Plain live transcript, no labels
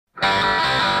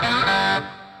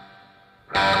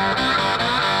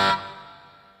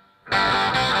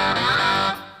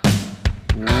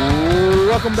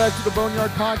Welcome back to the Boneyard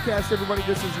Podcast, everybody.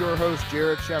 This is your host,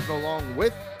 Jared Chaffin, along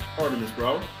with Pardee,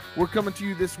 bro. We're coming to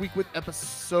you this week with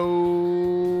episode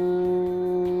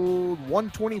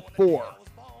 124.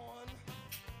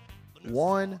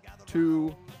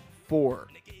 124.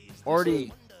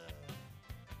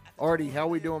 Artie, how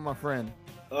we doing, my friend?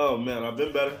 Oh, man, I've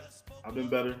been better.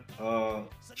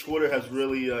 Twitter has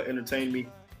really entertained me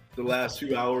the last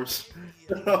few hours,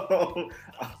 to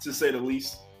say the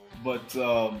least. But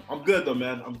I'm good, though,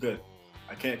 man. I'm good.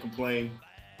 I can't complain.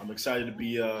 I'm excited to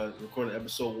be recording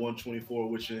episode 124,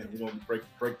 which we're going to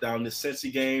break down this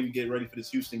Cincy game, get ready for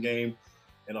this Houston game,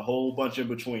 and a whole bunch in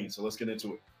between. So let's get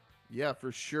into it. Yeah,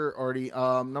 for sure, Artie.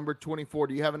 Number 24.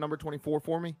 Do you have a number 24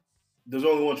 for me? There's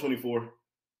only 124.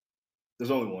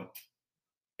 There's only one.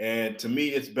 And to me,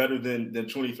 it's better than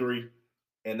 23.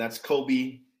 And that's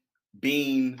Kobe,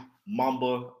 Bean,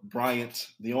 Mamba, Bryant,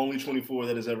 the only 24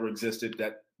 that has ever existed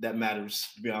that matters,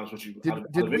 to be honest with you.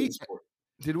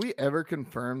 Did we ever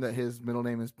confirm that his middle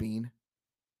name is Bean?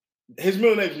 His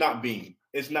middle name's not Bean.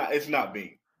 It's not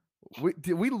Bean.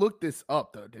 We look this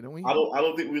up though, didn't we? I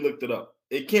don't think we looked it up.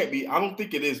 It can't be. I don't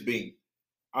think it is Bean.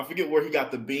 I forget where he got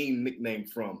the Bean nickname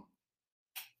from.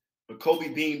 But Kobe,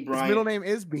 Bean, Bryant. His middle name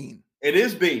is Bean. It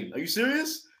is Bean. Are you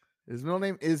serious? His middle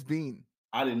name is Bean.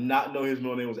 I did not know his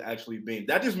middle name was actually Bean.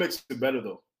 That just makes it better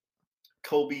though.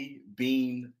 Kobe,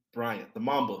 Bean, Bryant, the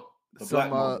Mamba, the Black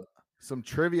Mamba. Some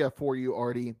trivia for you,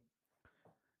 Artie.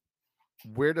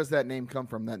 Where does that name come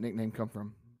from? That nickname come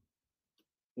from?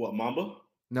 What, Mamba?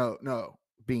 No,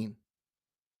 Bean.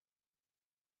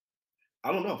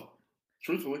 I don't know.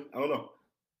 Truthfully, I don't know.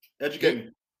 Educate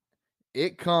me.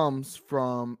 It comes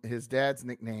from his dad's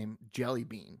nickname, Jelly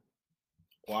Bean.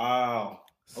 Wow.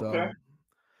 So, okay.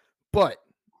 But,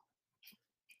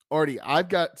 Artie, I've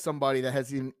got somebody that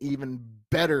has an even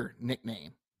better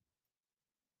nickname.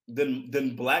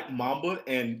 Than Black Mamba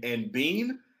and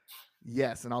Bean?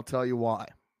 Yes, and I'll tell you why.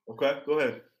 Okay, go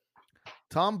ahead.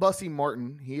 Tom Bussy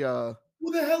Martin, he Who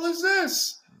the hell is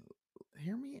this?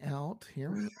 Hear me out,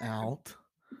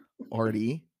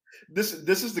 Artie. This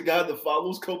is the guy that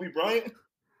follows Kobe Bryant?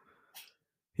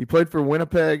 He played for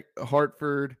Winnipeg,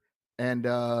 Hartford, and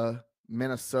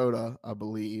Minnesota, I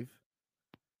believe,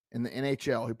 in the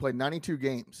NHL. He played 92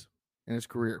 games in his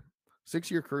career,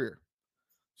 6-year career.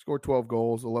 Scored 12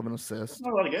 goals, 11 assists. That's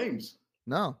not a lot of games.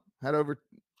 No, had over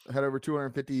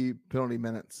 250 penalty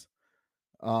minutes.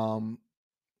 Only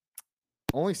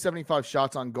 75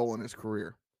 shots on goal in his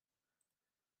career.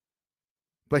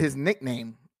 But his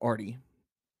nickname, Artie,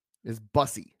 is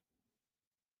Bussy.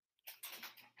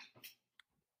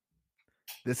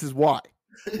 This is why.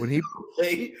 When he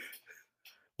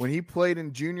played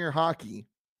in junior hockey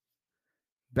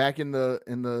back in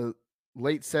the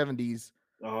late 70s,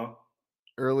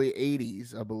 early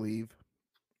 80s, I believe,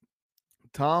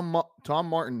 Tom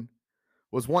Martin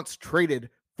was once traded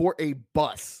for a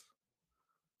bus.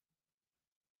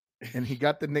 And he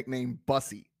got the nickname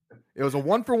Bussy. It was a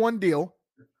 1-for-1 deal.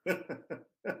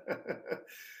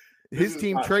 His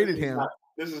team traded him.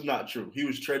 This is not true. He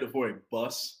was traded for a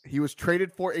bus. He was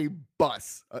traded for a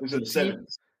bus.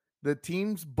 The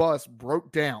team's bus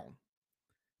broke down.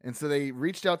 And so they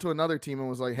reached out to another team and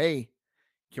was like, hey,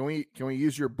 can we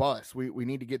use your bus? We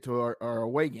need to get to our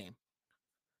away game.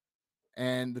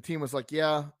 And the team was like,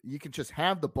 yeah, you can just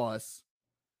have the bus,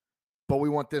 but we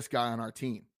want this guy on our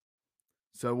team.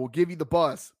 So we'll give you the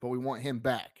bus, but we want him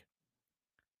back.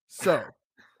 So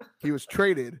he was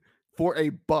traded for a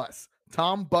bus.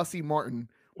 Tom Bussy Martin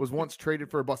was once traded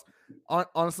for a bus.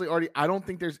 Honestly, Artie, I don't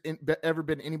think there's ever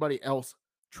been anybody else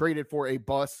traded for a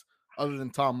bus other than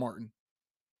Tom Martin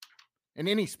in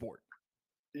any sport.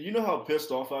 You know how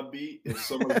pissed off I'd be if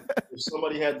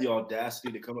somebody had the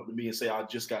audacity to come up to me and say, I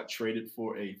just got traded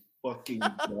for a fucking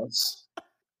bus.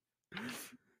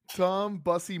 Tom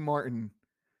Bussy Martin.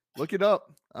 Look it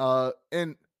up.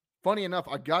 And funny enough,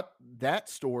 I got that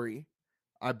story,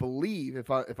 I believe,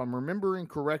 if I'm remembering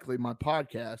correctly, my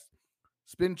podcast,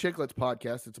 Spin Chicklets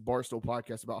podcast, it's a Barstool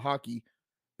podcast about hockey.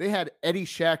 They had Eddie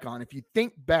Shack on. If you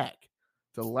think back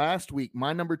to last week,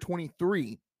 my number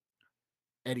 23,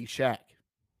 Eddie Shack.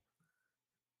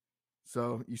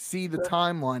 So you see the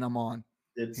timeline I'm on.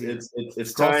 It's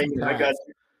time. I got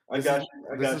you.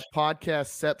 This is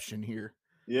podcastception here.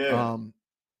 Yeah.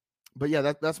 But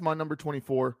yeah, that's my number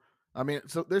 24. I mean,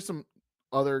 so there's some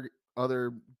other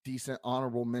decent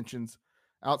honorable mentions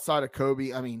outside of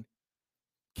Kobe. I mean,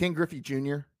 Ken Griffey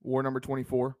Jr. wore number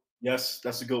 24. Yes,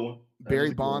 that's a good one.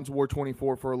 Barry Bonds wore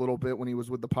 24 for a little bit when he was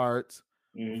with the Pirates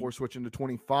before switching to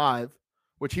 25,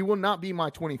 which he will not be my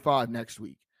 25 next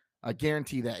week. I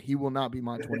guarantee that he will not be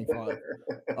my 25.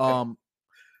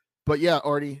 But yeah,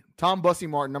 Artie, Tom Bussy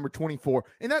Martin, number 24.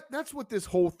 And that's what this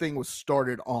whole thing was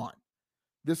started on.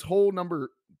 This whole number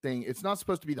thing, it's not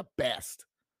supposed to be the best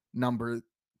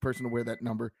person to wear that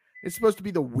number. It's supposed to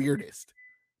be the weirdest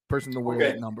person to wear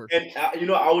that number. And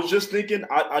I was just thinking,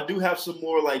 I do have some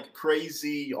more like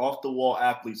crazy off the wall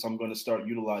athletes I'm going to start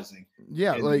utilizing.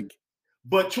 Yeah,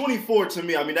 but 24 to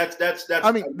me, I mean that's.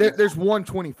 I mean, there's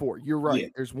 124. You're right. Yeah.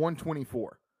 There's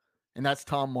 124, and that's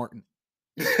Tom Martin.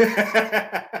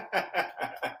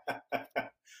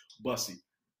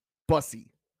 Bussy.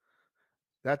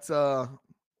 That's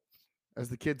as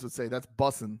the kids would say, that's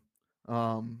bussin'.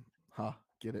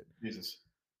 Get it?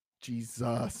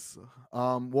 Jesus.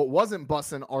 What wasn't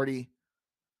bussin', Artie,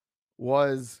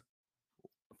 was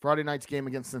Friday night's game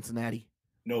against Cincinnati.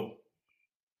 No,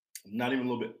 not even a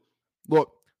little bit.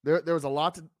 Look, there was a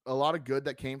lot of good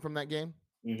that came from that game.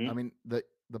 Mm-hmm. I mean, the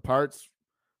Pirates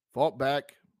fought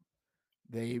back.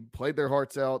 They played their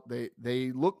hearts out.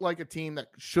 They looked like a team that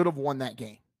should have won that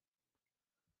game.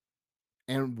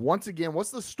 And once again,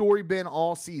 what's the story been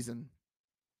all season?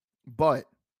 But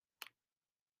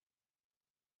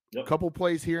a couple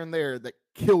plays here and there that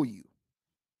kill you.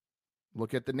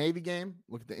 Look at the Navy game.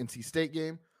 Look at the NC State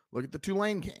game. Look at the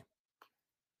Tulane game.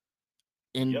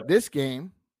 In this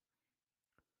game,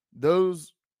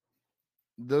 those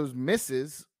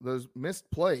missed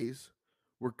plays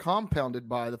were compounded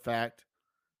by the fact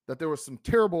that there was some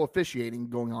terrible officiating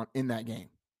going on in that game.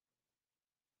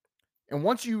 And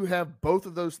once you have both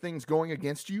of those things going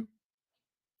against you,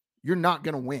 you're not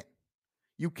going to win.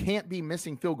 You can't be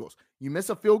missing field goals. You miss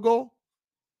a field goal,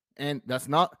 and that's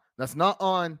not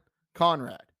on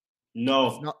Conrad.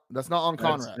 No. That's not on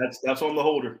Conrad. That's on the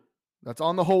holder. That's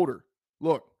on the holder.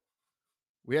 Look,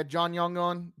 we had John Young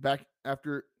on back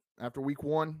after week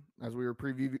 1 as we were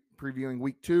previewing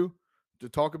week 2 to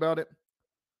talk about it.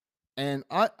 And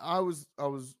I was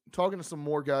talking to some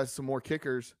more guys, some more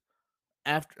kickers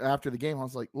after the game. I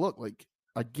was like, look, like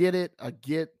I get it. I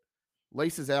get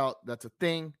laces out. That's a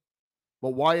thing.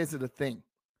 But why is it a thing?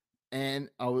 And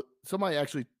somebody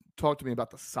actually talked to me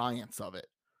about the science of it.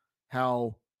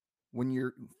 How when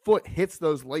your foot hits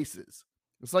those laces,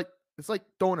 it's like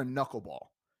throwing a knuckleball.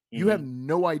 Mm-hmm. You have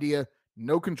no idea,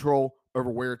 no control over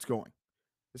where it's going,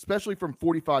 especially from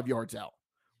 45 yards out,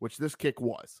 which this kick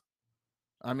was.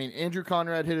 I mean, Andrew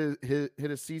Conrad hit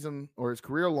his season or his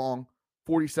career long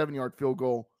 47-yard field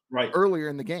goal earlier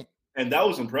in the game. And that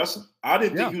was impressive. I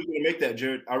didn't think he was going to make that,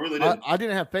 Jared. I really didn't. I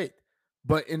didn't have faith.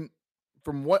 But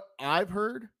from what I've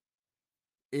heard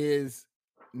is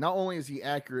not only is he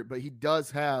accurate, but he does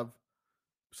have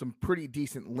some pretty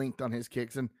decent length on his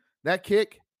kicks. And that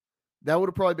kick, that would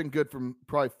have probably been good from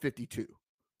probably 52.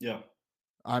 Yeah.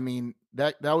 I mean,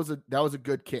 that was a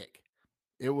good kick.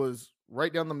 It was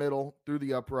right down the middle, through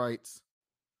the uprights.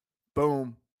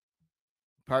 Boom.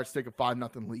 Pirates take a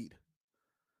 5-0 lead.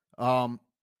 But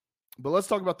let's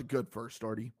talk about the good first,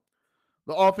 Artie.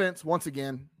 The offense, once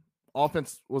again,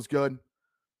 offense was good.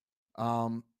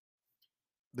 The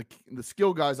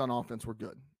skill guys on offense were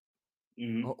good.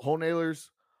 Mm-hmm. Holnailers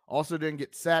also didn't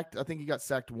get sacked. I think he got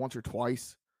sacked once or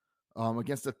twice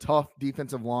against a tough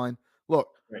defensive line. Look,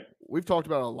 we've talked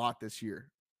about it a lot this year.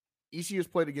 ECU has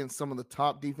played against some of the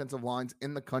top defensive lines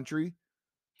in the country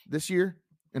this year,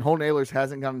 and Holnailers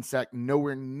hasn't gotten sacked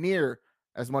nowhere near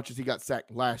as much as he got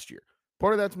sacked last year.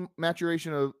 Part of that's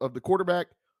maturation of the quarterback.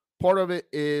 Part of it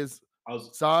is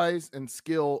size and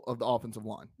skill of the offensive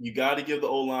line. You got to give the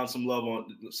O-line some love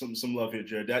some love here,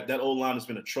 Jared. That O-line has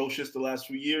been atrocious the last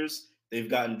few years. They've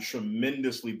gotten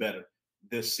tremendously better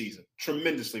this season.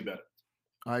 Tremendously better.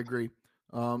 I agree.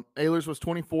 Ehlers was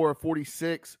 24 of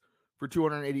 46 for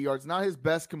 280 yards. Not his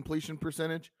best completion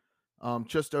percentage.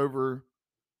 Just over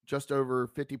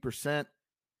 50%.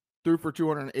 Threw for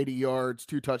 280 yards,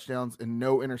 2 touchdowns, and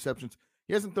no interceptions.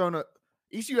 He hasn't thrown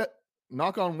ECU,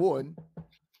 knock on wood,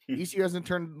 ECU hasn't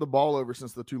turned the ball over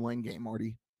since the Tulane game,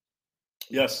 Marty.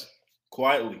 Yes,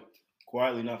 quietly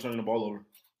not turning the ball over.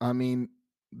 I mean,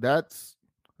 that's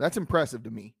impressive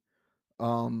to me.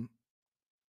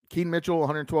 Keaton Mitchell,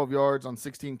 112 yards on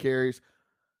 16 carries.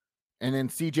 And then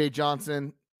C.J.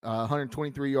 Johnson,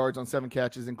 123 yards on 7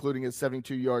 catches, including his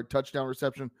 72-yard touchdown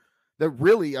reception. That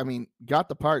really, I mean, got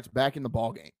the Pirates back in the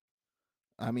ball game.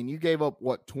 I mean, you gave up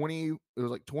 20? It was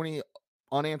like 20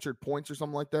 unanswered points or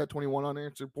something like that, 21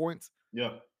 unanswered points.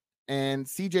 Yeah. And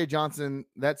C.J. Johnson,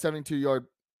 that 72-yard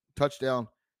touchdown,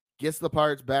 gets the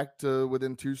Pirates back to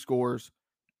within 2 scores,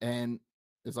 and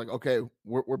it's like, okay,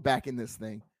 we're back in this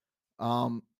thing.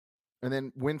 And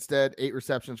then Winstead, 8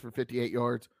 receptions for 58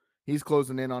 yards. He's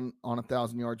closing in on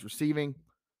 1,000 yards receiving.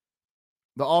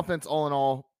 The offense, all in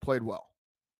all, played well.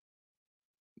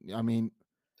 I mean,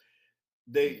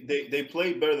 They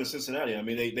played better than Cincinnati. I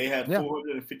mean, they had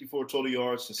 454 total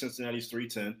yards to Cincinnati's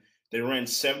 310. They ran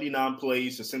 79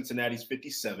 plays to Cincinnati's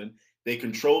 57. They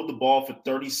controlled the ball for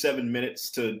 37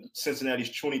 minutes to Cincinnati's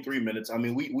 23 minutes. I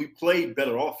mean, we played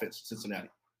better offense than Cincinnati.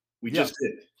 We just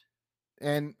did.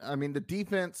 And I mean, the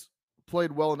defense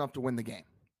played well enough to win the game.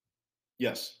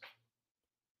 Yes.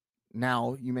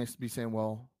 Now you may be saying,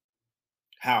 well,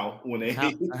 how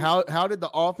did the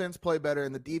offense play better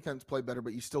and the defense play better,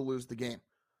 but you still lose the game?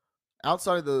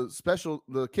 Outside of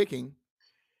the kicking,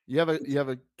 you have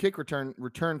a kick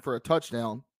return for a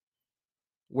touchdown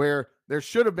where there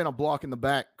should have been a block in the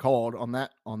back called on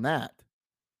that,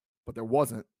 but there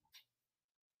wasn't.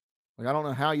 Like, I don't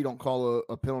know how you don't call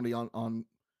a penalty on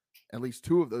at least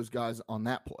two of those guys on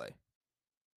that play.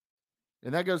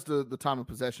 And that goes to the time of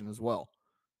possession as well.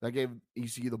 That gave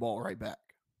ECU the ball right back.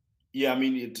 Yeah, I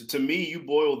mean, to me, you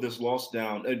boil this loss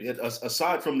down.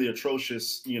 Aside from the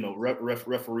atrocious,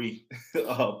 referee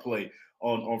play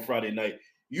on Friday night,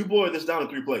 you boil this down to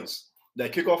 3 plays: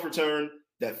 that kickoff return,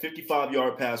 that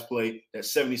 55-yard pass play, that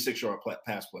 76-yard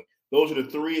pass play. Those are the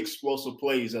 3 explosive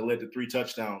plays that led to 3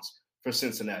 touchdowns for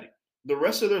Cincinnati. The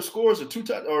rest of their scores are 2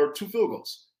 field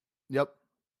goals. Yep.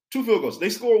 2 field goals. They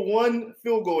scored 1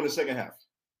 field goal in the second half.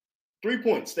 3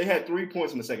 points. They had 3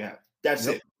 points in the second half. That's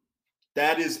it.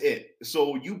 That is it.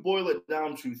 So you boil it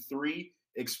down to 3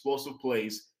 explosive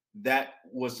plays. That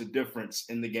was the difference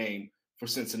in the game for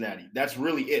Cincinnati. That's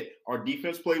really it. Our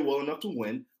defense played well enough to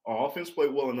win. Our offense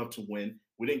played well enough to win.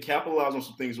 We didn't capitalize on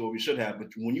some things where we should have. But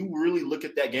when you really look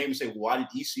at that game and say, why did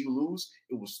ECU lose?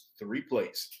 It was 3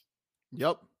 plays.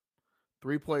 Yep.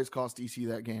 3 plays cost ECU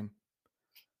that game.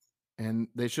 And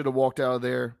they should have walked out of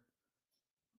there.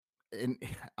 And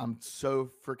I'm so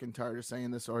freaking tired of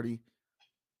saying this, Artie.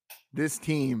 This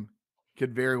team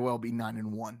could very well be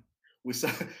 9-1. We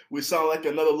sound like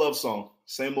another love song.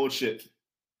 Same old shit.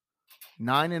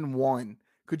 9-1.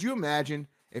 Could you imagine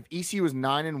if ECU was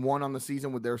 9-1 on the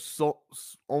season with their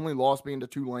only loss being to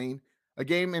Tulane, a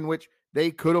game in which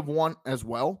they could have won as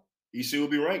well? ECU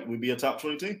would be ranked. We'd be a top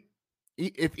 20 team.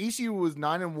 If ECU was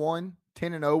 9-1,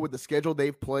 10-0 with the schedule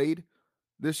they've played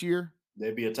this year,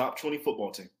 they'd be a top 20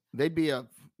 football team. They'd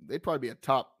probably be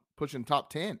pushing top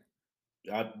 10.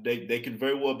 They could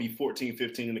very well be 14,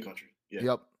 15 in the country. Yeah.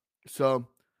 Yep. So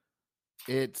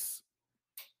it's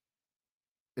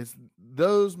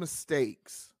those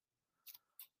mistakes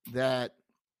that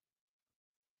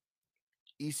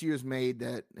ECU has made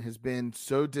that has been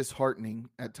so disheartening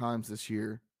at times this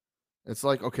year. It's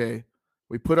like, okay,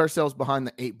 we put ourselves behind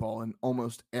the 8 ball in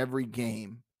almost every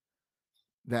game.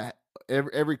 That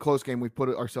every close game we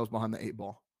put ourselves behind the 8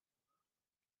 ball.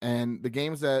 And the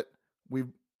games that the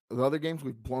other games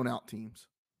we've blown out teams.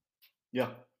 Yeah.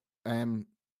 And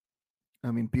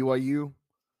I mean, BYU,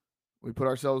 we put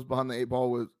ourselves behind the 8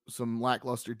 ball with some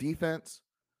lackluster defense.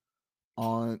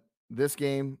 On this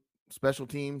game, special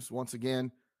teams, once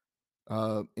again,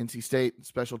 NC State,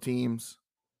 special teams,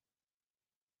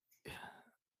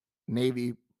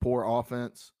 Navy, poor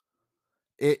offense.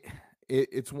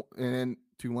 It's and then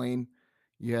Tulane,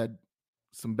 you had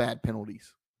some bad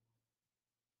penalties.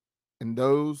 And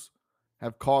those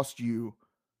have cost you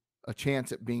a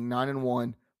chance at being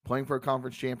 9-1, playing for a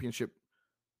conference championship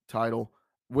title,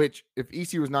 which if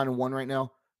ECU was 9-1 right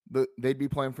now, they'd be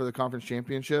playing for the conference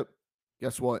championship.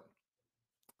 Guess what?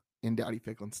 In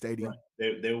Dowdy-Ficklen Stadium.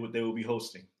 Right. They will be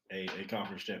hosting a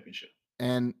conference championship.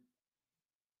 And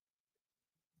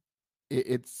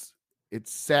it's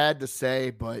sad to say,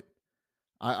 but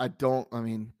if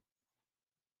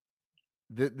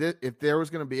there was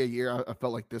going to be a year, I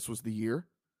felt like this was the year.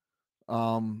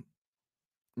 Now,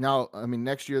 I mean,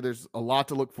 next year, there's a lot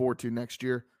to look forward to next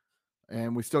year.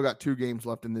 And we still got 2 games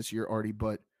left in this year, Artie,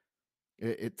 but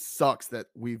it sucks that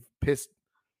we've pissed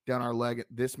down our leg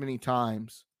this many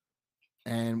times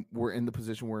and we're in the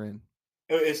position we're in.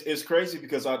 It's crazy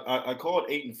because I called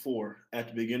 8-4 at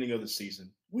the beginning of the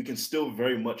season. We can still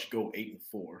very much go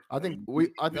 8-4. I think we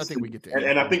get to 8-4.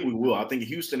 And I think we will. I think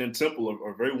Houston and Temple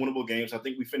are very winnable games. I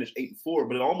think we finished 8-4,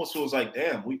 but it almost feels like,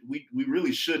 damn, we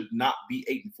really should not be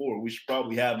 8-4. We should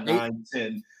probably have 9,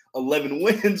 10, 11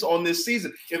 wins on this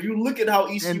season. If you look at how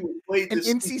ECU played this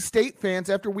season. And NC State fans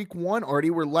after week 1 already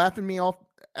were laughing me off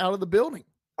out of the building.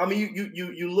 I mean,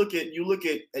 you look at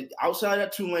outside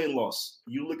that Tulane loss,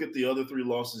 you look at the other 3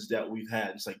 losses that we've had.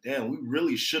 It's like, damn, we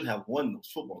really should have won those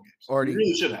football games. We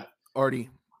really should have. Artie,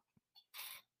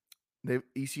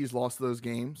 ECU's lost those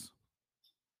games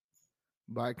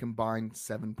by a combined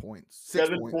 7 points.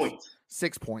 6 points.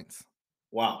 6 points.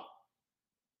 Wow.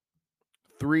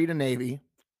 3 to Navy,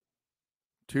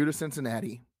 2 to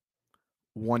Cincinnati,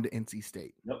 1 to NC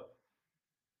State.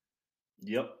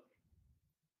 Yep.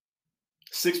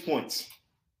 6 points.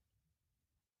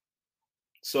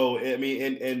 So I mean,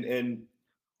 and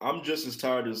I'm just as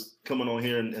tired as coming on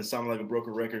here and sounding like a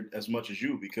broken record as much as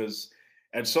you, because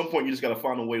at some point you just got to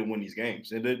find a way to win these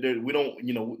games. And we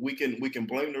don't, we can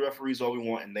blame the referees all we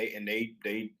want, and they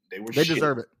were They shit.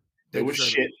 Deserve it. They were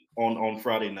shit on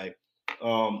Friday night.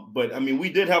 But I mean, we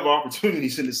did have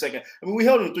opportunities in the second. I mean, we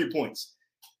held them 3 points.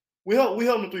 We held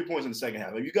them 3 points in the second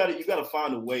half. You got to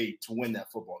find a way to win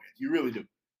that football game. You really do.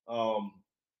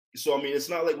 So I mean, it's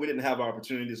not like we didn't have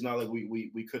opportunities. It's not like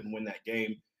we couldn't win that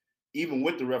game, even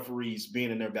with the referees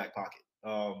being in their back pocket.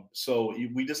 So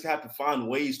we just have to find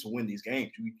ways to win these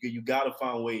games. You got to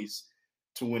find ways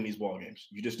to win these ball games.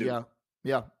 You just do.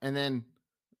 Yeah. And then,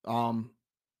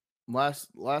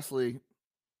 lastly,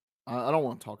 I don't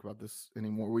want to talk about this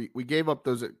anymore. We gave up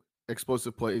those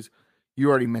explosive plays. You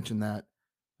already mentioned that.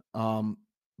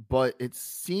 But it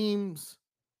seems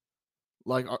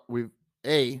like we've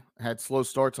had slow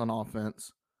starts on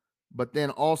offense, but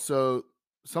then also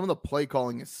some of the play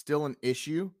calling is still an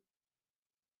issue.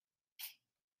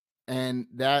 And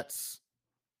that's,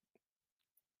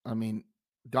 I mean,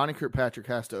 Donnie Kirkpatrick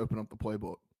has to open up the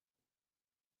playbook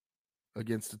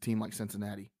against a team like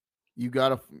Cincinnati.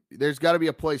 There's got to be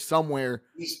a play somewhere.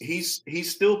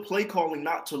 He's still play calling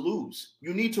not to lose.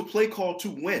 You need to play call to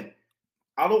win.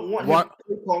 I don't want him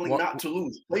play calling not to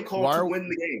lose. Play call to win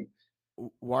the game.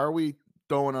 Why are we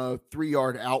throwing a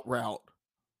 3-yard out route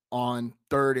on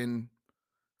third and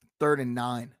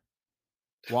 9?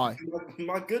 Why?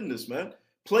 My goodness, man.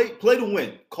 Play to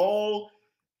win.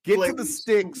 Get to the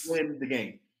sticks. To win the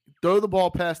game. Throw the ball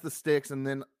past the sticks, and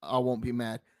then I won't be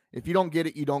mad. If you don't get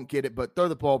it, you don't get it. But throw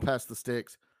the ball past the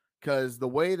sticks, because the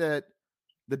way that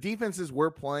the defenses we're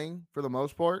playing, for the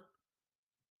most part,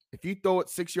 if you throw it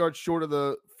 6 yards short of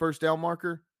the first down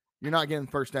marker, you're not getting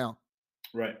first down.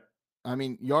 Right. I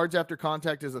mean, yards after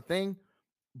contact is a thing,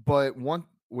 but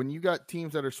when you got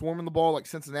teams that are swarming the ball like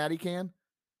Cincinnati can,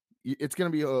 it's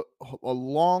going to be a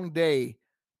long day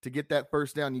to get that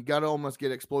first down. You got to almost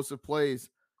get a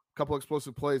couple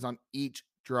explosive plays on each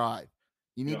drive.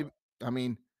 You need to, I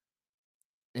mean,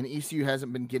 and ECU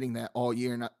hasn't been getting that all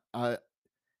year. And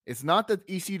it's not that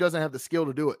ECU doesn't have the skill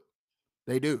to do it.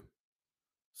 They do.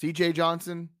 CJ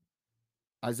Johnson,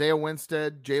 Isaiah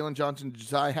Winstead, Jalen Johnson,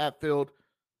 Josiah Hatfield,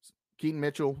 Keaton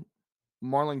Mitchell,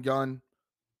 Marlon Gunn,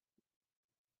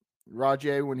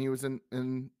 Rajay when he was in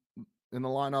the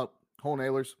lineup, Cole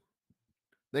Nailers.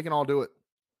 They can all do it.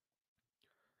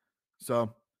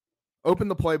 So open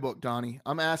the playbook, Donnie.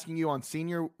 I'm asking you on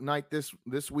senior night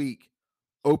this week,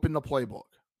 open the playbook.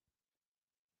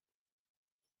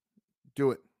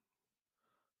 Do it.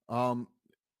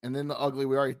 And then the ugly,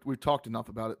 we've talked enough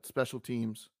about it. Special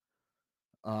teams.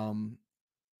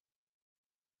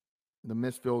 The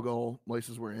missed field goal,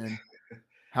 laces were in.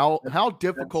 How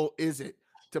difficult is it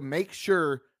to make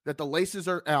sure that the laces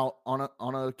are out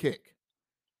on a kick?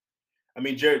 I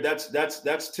mean, Jared,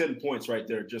 that's 10 points right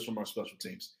there just from our special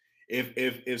teams.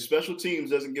 If special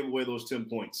teams doesn't give away those 10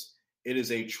 points, it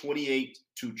is a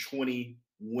 28-20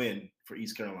 win for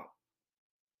East Carolina.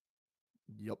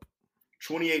 Yep.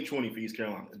 28-20 for East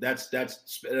Carolina. That's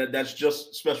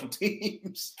just special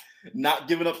teams not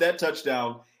giving up that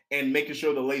touchdown and making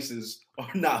sure the laces are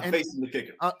not facing the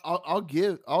kicker. I'll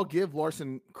give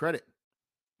Larson credit.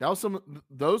 That was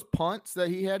those punts that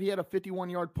he had. He had a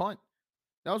 51-yard punt.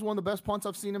 That was one of the best punts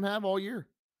I've seen him have all year.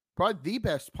 Probably the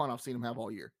best punt I've seen him have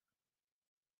all year.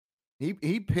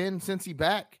 He pinned Cincy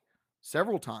back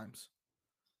several times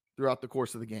throughout the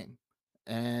course of the game.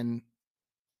 And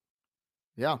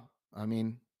yeah, I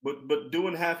mean, but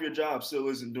doing half your job still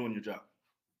isn't doing your job.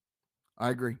 I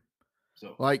agree.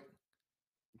 So like,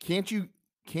 can't you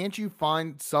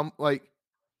find some, like,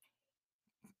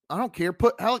 I don't care,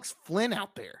 put Alex Flynn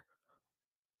out there.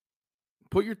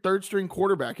 Put your third string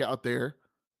quarterback out there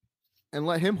and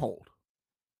let him hold.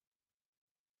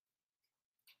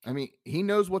 I mean, he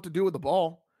knows what to do with the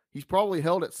ball. He's probably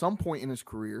held at some point in his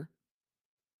career.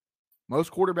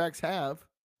 Most quarterbacks have.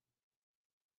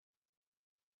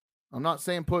 I'm not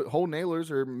saying put Cole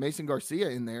Nailers or Mason Garcia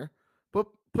in there, but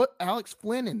put Alex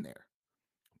Flynn in there.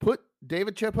 Put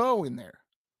David Chepo in there.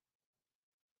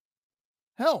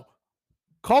 Hell,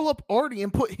 call up Artie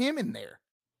and put him in there.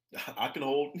 I can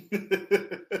hold.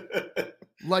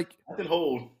 Like, I can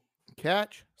hold.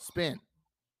 Catch, spin.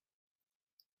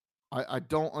 I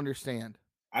don't understand.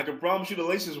 I can promise you the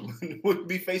laces would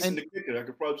be facing the kicker. I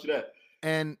can promise you that.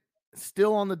 And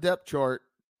still on the depth chart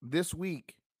this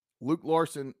week, Luke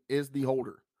Larson is the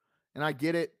holder. And I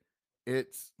get it.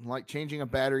 It's like changing a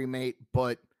battery mate,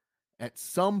 but at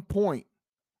some point,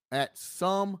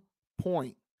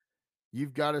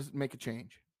 You've got to make a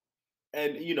change.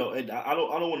 And and I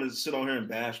don't want to sit on here and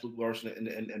bash Luke Larson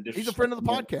and he's a friend of the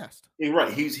podcast. You're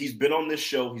right. He's been on this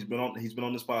show. He's been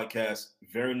on this podcast.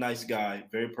 Very nice guy.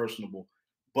 Very personable.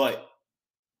 But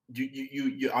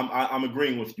I'm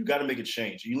agreeing with you. You got to make a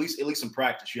change. At least in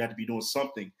practice, you have to be doing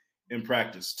something in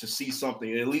practice to see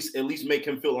something. At least make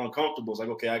him feel uncomfortable. It's like,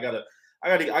 okay, I gotta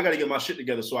get my shit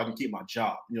together so I can keep my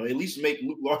job. At least make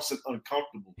Luke Larson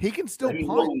uncomfortable. He can still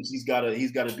punt. He's got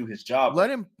to do his job.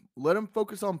 Let him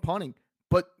focus on punting,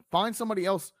 but find somebody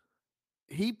else.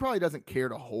 He probably doesn't care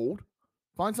to hold.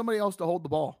 Find somebody else to hold the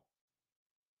ball.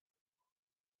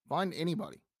 Find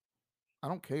anybody. I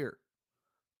don't care.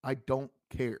 I don't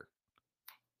care.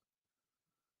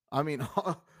 I mean,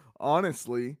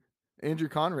 honestly, Andrew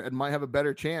Conrad might have a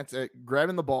better chance at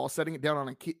grabbing the ball, setting it down on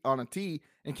a tee,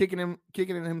 and kicking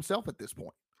it himself at this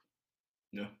point.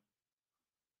 Yeah.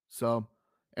 So,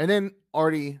 and then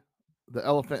Artie, the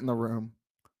elephant in the room,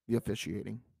 the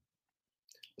officiating.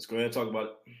 Let's go ahead and talk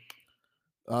about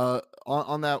it.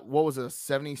 On that, what was a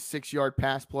 76-yard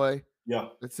pass play? Yeah.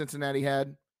 That Cincinnati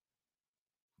had.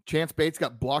 Chance Bates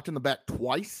got blocked in the back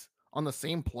twice on the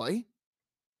same play.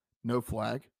 No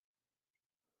flag.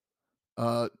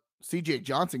 CJ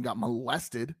Johnson got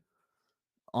molested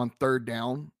on third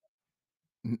down.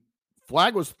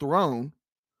 Flag was thrown.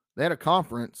 They had a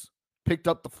conference, picked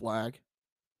up the flag.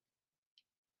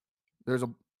 There's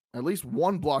at least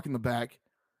one block in the back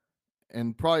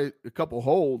and probably a couple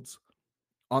holds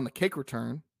on the kick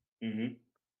return. Mm-hmm.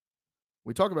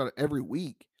 We talk about it every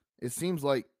week. It seems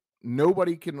like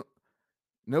nobody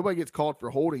gets called for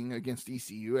holding against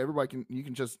ECU. You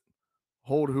can just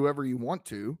hold whoever you want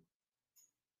to.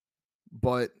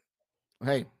 But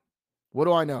hey, what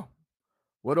do I know?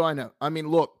 What do I know? I mean,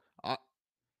 look,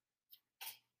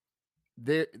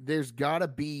 there's got to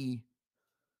be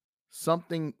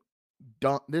something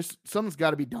done. Something's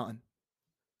got to be done.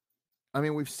 I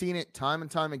mean, we've seen it time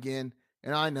and time again,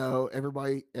 and I know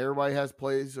everybody has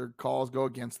plays or calls go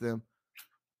against them.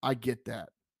 I get that.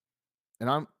 And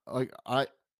I'm like,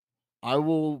 I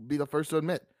will be the first to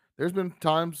admit there's been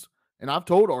times, and I've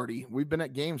told Artie, we've been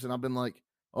at games and I've been like,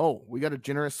 oh, we got a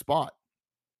generous spot.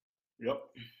 Yep.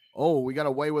 Oh, we got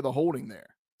away with a holding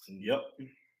there. Yep.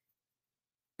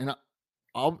 And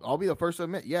I'll be the first to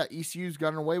admit, yeah, ECU's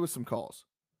gotten away with some calls.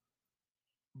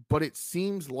 But it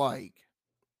seems like,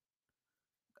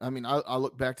 I mean, I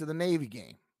look back to the Navy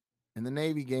game. In the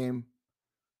Navy game,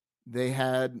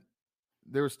 there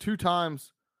was 2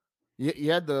 times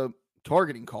you had the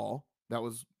targeting call. That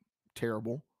was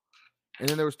terrible. And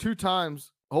then there was 2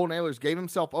 times Holden Ahlers gave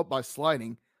himself up by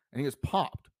sliding, and he was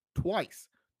popped twice.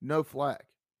 No flag.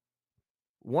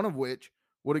 One of which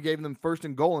would have given them 1st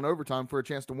and goal in overtime for a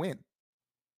chance to win.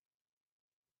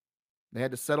 They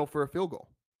had to settle for a field goal.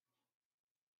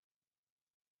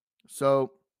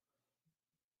 So,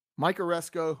 Mike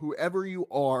Oresco, whoever you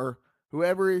are,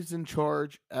 whoever is in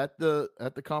charge at the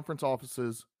conference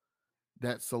offices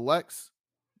that selects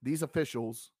these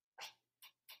officials,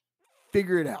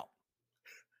 figure it out.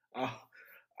 I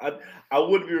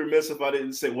would be remiss if I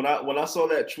didn't say when I saw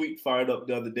that tweet fired up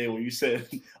the other day when you said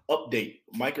update,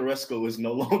 Mike Oresco is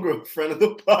no longer a friend of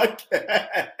the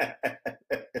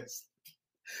podcast.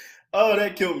 Oh,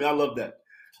 that killed me. I love that.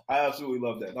 I absolutely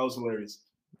love that. That was hilarious.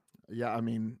 Yeah, I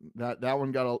mean that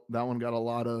one got a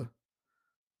lot of.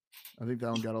 I think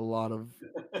that one got a lot of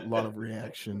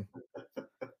reaction.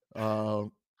 Yeah,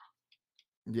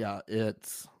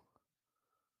 it's.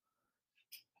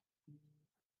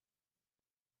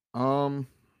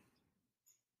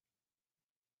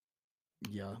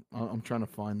 Yeah, I'm trying to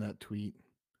find that tweet.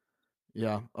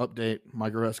 Yeah, update.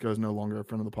 Mike Oresco is no longer a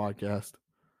friend of the podcast.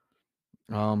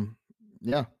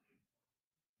 Yeah.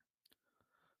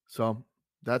 So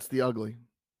that's the ugly.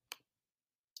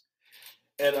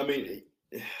 And I mean,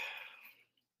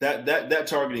 that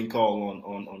targeting call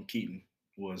on Keaton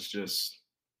was just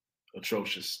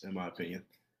atrocious in my opinion.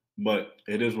 But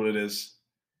it is what it is.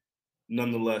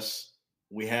 Nonetheless,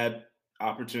 we had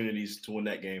opportunities to win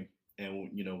that game, and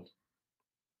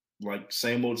like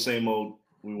same old,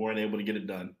 we weren't able to get it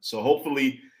done. So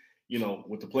hopefully,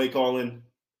 with the play calling,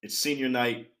 it's senior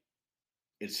night.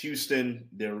 It's Houston.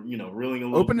 They're reeling a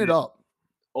little. Open it up.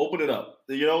 Open it up.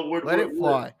 Let it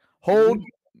fly. Hold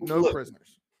no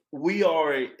prisoners. We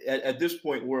are at this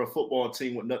point. We're a football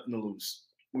team with nothing to lose.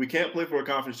 We can't play for a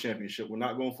conference championship. We're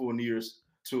not going for a New Year's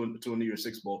to a New Year's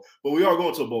Six bowl, but we are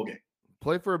going to a bowl game.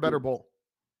 Play for a better bowl.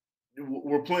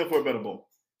 We're playing for a better bowl.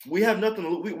 We have nothing to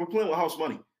lose. We're playing with house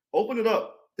money. Open it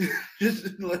up. Just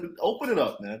open it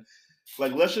up, man.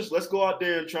 Like let's go out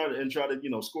there and try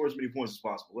to score as many points as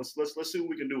possible. Let's see what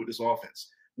we can do with this offense.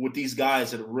 with these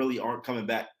guys that really aren't coming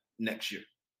back next year.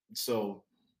 So,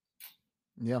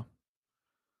 yeah.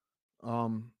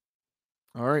 All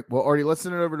right. Well, Artie, let's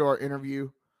send it over to our interview.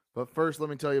 But first, let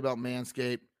me tell you about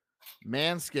Manscaped.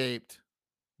 Manscaped,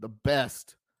 the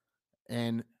best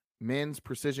in men's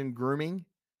precision grooming.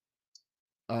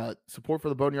 Support for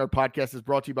the Boneyard Podcast is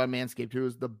brought to you by Manscaped, who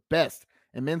is the best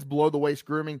in men's below-the-waist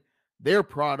grooming. Their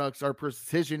products are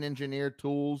precision-engineered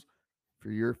tools for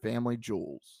your family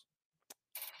jewels.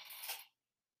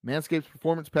 Manscaped's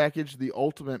Performance Package, the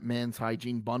ultimate men's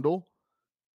hygiene bundle,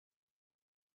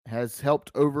 has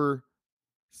helped over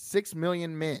 6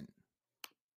 million men.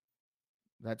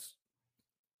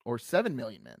 Or 7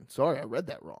 million men. Sorry, I read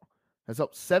that wrong. Has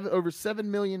helped over 7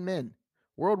 million men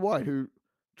worldwide who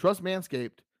trust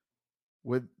Manscaped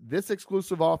with this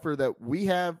exclusive offer that we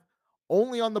have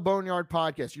only on the Boneyard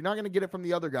Podcast. You're not going to get it from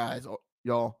the other guys,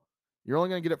 y'all. You're only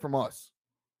going to get it from us.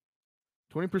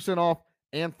 20% off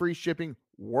and free shipping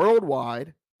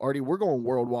worldwide. Already, we're going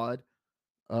worldwide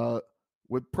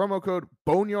with promo code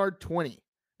Boneyard20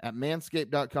 at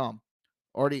manscaped.com.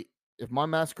 Already, if my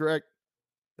math's correct,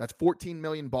 that's 14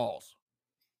 million balls.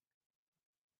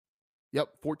 Yep,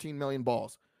 14 million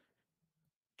balls.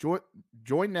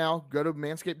 Join now. Go to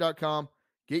manscaped.com.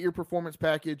 Get your performance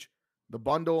package, the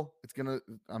bundle. It's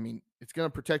gonna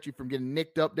protect you from getting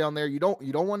nicked up down there. You don't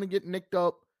want to get nicked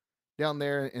up down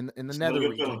there in the nether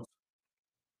regions.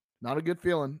 Not a good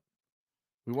feeling.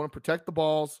 We want to protect the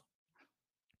balls.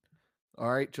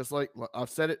 All right, just like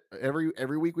I've said it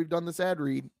every week we've done this ad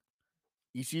read.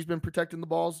 ECU's been protecting the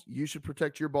balls. You should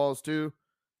protect your balls too.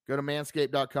 Go to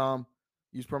manscaped.com.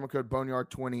 Use promo code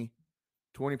Boneyard20.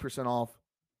 20% off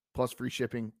plus free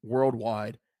shipping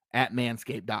worldwide at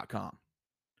manscaped.com.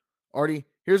 Artie,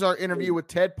 here's our interview with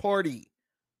Ted Pardee,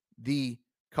 the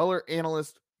color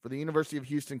analyst for the University of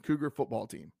Houston Cougar football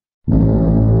team.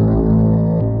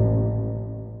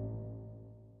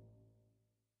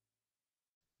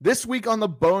 This week on the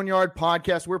Boneyard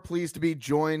Podcast, we're pleased to be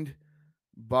joined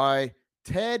by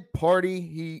Ted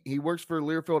Pardee. He works for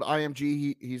Learfield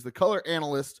IMG. He's the color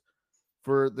analyst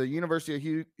for the University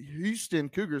of Houston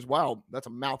Cougars. Wow, that's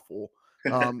a mouthful.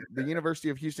 The University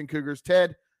of Houston Cougars.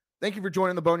 Ted, thank you for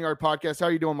joining the Boneyard Podcast. How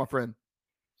are you doing, my friend?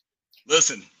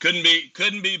 Listen, couldn't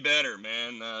be better,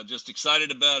 man. Just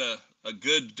excited about a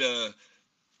good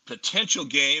potential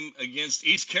game against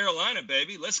East Carolina,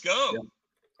 baby. Let's go. Yeah.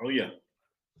 Oh yeah,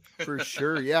 for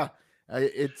sure. Yeah,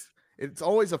 it's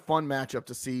always a fun matchup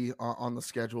to see on the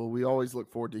schedule. We always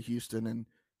look forward to Houston, and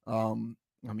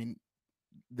I mean,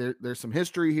 there's some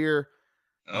history here.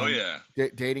 Oh yeah,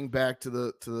 dating back to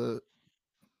the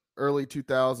early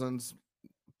 2000s,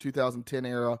 2010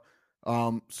 era.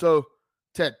 So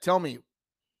Ted, tell me,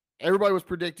 everybody was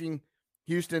predicting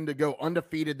Houston to go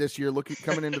undefeated this year,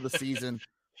 coming into the season.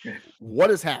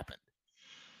 What has happened?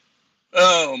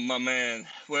 Oh my man,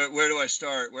 where do I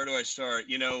start?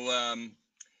 You know,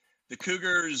 the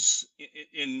Cougars.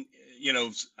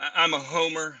 I'm a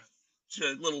homer.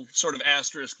 A little sort of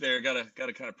asterisk there. Got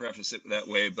to kind of preface it that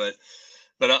way, but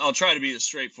I'll try to be as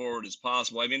straightforward as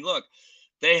possible. I mean, look,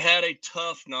 they had a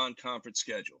tough non-conference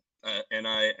schedule, and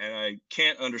I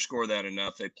can't underscore that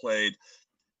enough. They played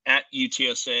at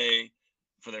UTSA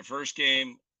for their first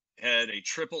game, had a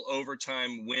triple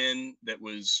overtime win that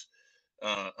was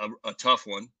a tough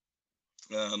one,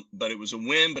 but it was a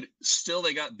win. But still,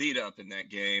 they got beat up in that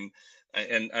game,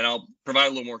 and I'll provide a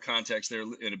little more context there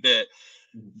in a bit.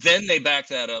 Then they backed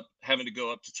that up, having to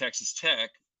go up to Texas Tech,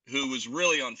 who was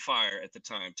really on fire at the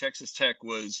time. Texas Tech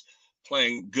was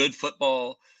playing good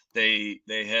football. They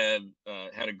had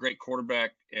a great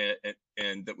quarterback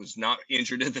and that was not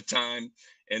injured at the time.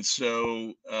 And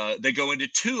so they go into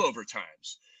two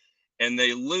overtimes and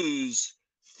they lose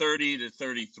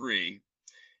 30-33.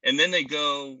 And then they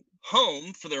go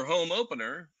home for their home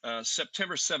opener,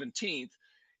 September 17th.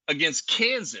 Against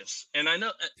Kansas. And I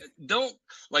know,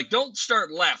 don't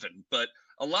start laughing, but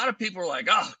a lot of people are like,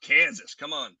 oh, Kansas,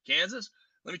 come on, Kansas.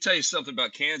 Let me tell you something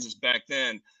about Kansas back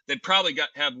then. They probably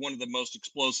have one of the most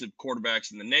explosive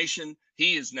quarterbacks in the nation.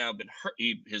 He has now been hurt.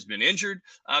 He has been injured,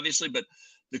 obviously, but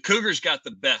the Cougars got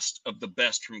the best of the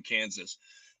best from Kansas,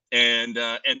 and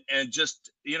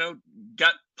just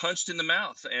got punched in the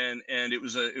mouth. And it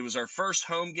was our first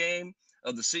home game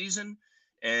of the season.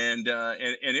 And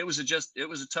it was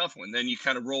a tough one. Then you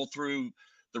kind of roll through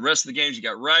the rest of the games. You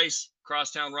got Rice,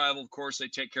 crosstown rival. Of course, they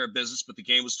take care of business, but the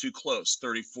game was too close,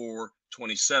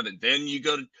 34-27. Then you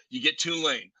get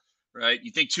Tulane, right? You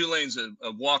think Tulane's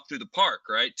a walk through the park,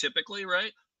 right? Typically,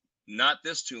 right? Not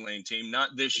this Tulane team,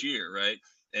 not this year, right?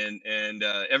 And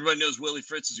everybody knows Willie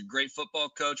Fritz is a great football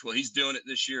coach. Well, he's doing it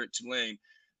this year at Tulane.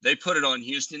 They put it on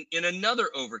Houston in another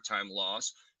overtime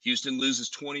loss. Houston loses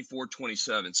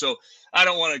 24-27. So I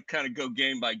don't want to kind of go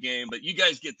game by game, but you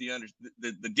guys get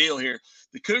the deal here.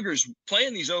 The Cougars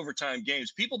playing these overtime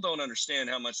games, people don't understand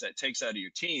how much that takes out of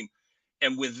your team.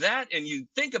 And with that, and you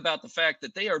think about the fact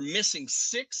that they are missing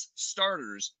 6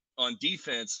 starters on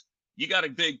defense, you got a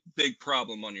big, big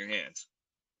problem on your hands.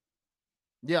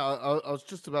 Yeah, I was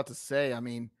just about to say, I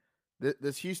mean,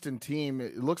 this Houston team,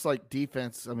 it looks like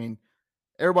defense. I mean,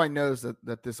 everybody knows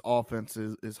that this offense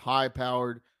is high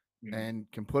powered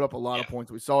and can put up a lot of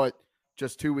points. We saw it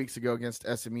just 2 weeks ago against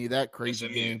SMU, that crazy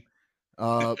game.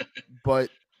 But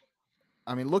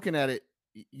I mean, looking at it,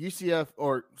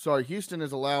 Houston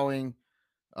is allowing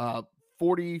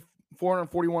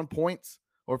 441 points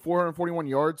or 441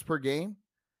 yards per game.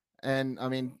 And I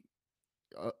mean,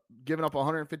 giving up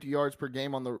 150 yards per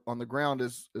game on the ground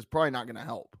is probably not going to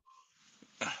help.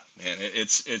 Man,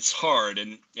 it's hard,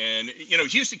 and you know,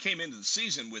 Houston came into the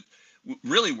season with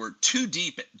really were too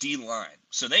deep at D line,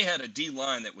 so they had a D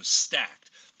line that was stacked.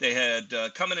 They had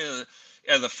coming into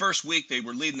the first week, they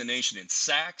were leading the nation in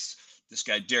sacks. This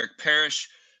guy Derek Parrish,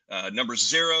 number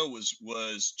 0,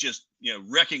 was just, you know,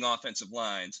 wrecking offensive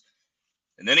lines,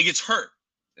 and then he gets hurt,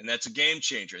 and that's a game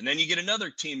changer. And then you get another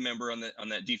team member on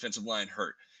that defensive line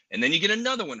hurt. And then you get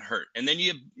another one hurt, and then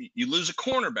you lose a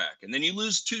cornerback, and then you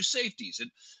lose 2 safeties. And,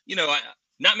 you know,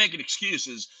 not making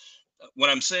excuses. What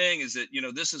I'm saying is that, you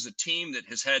know, this is a team that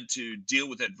has had to deal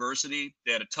with adversity.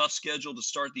 They had a tough schedule to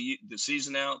start the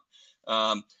season out.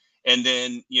 And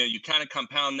then, you know, you kind of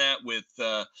compound that with,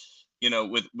 you know,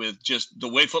 with just the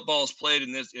way football is played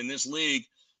in this league.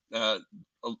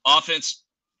 Offense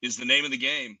is the name of the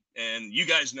game, and you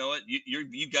guys know it.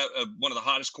 You've got one of the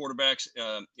hottest quarterbacks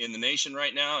in the nation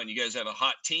right now, and you guys have a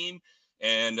hot team.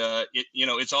 And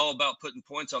it's all about putting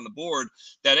points on the board.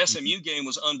 That SMU game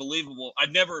was unbelievable.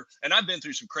 I've been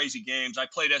through some crazy games. I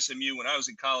played SMU when I was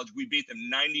in college. We beat them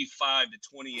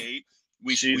 95-28.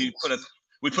 We put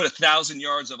 1,000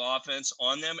 yards of offense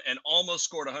on them and almost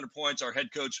scored 100 points. Our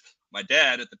head coach, my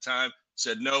dad at the time,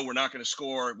 said, no, we're not going to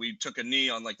score. We took a knee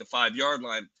on like the 5-yard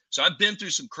line. So I've been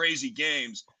through some crazy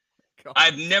games. God.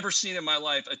 I've never seen in my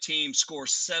life a team score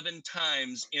 7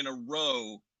 times in a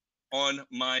row on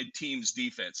my team's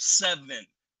defense. 7.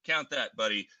 Count that,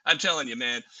 buddy. I'm telling you,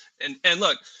 man. And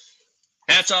look,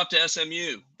 hats off to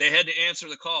SMU. They had to answer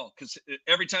the call because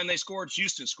every time they scored,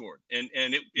 Houston scored. And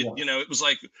it was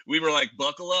like, we were like,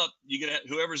 buckle up.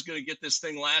 Whoever's going to get this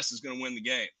thing last is going to win the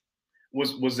game.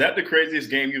 Was that the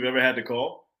craziest game you've ever had to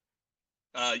call?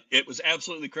 It was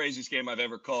absolutely the craziest game I've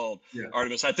ever called, yeah.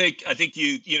 Artemis. I think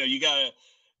you gotta.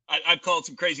 I've called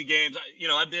some crazy games.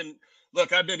 I've been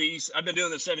to East. I've been doing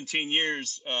this 17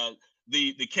 years.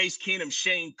 The Case Keenum,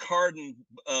 Shane Carden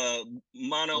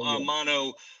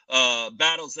mano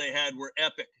battles they had were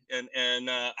epic, and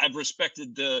I've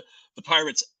respected the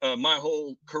Pirates my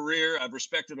whole career. I've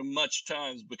respected them much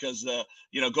times because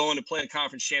going to play a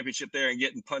conference championship there and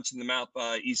getting punched in the mouth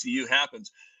by ECU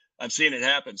happens. I've seen it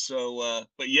happen. So,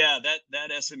 but yeah,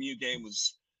 that SMU game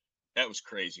was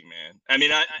crazy, man. I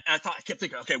mean, I kept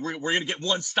thinking, okay, we're gonna get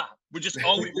one stop. We're just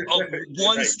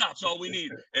one stop's all we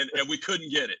need, and we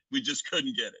couldn't get it. We just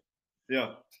couldn't get it.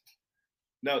 Yeah.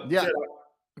 Now, yeah.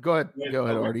 Go ahead,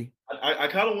 Artie. I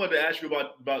kind of wanted to ask you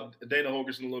about Dana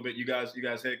Holgorsen a little bit. You guys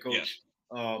head coach. Yeah.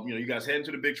 You guys head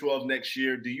into the Big 12 next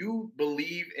year. Do you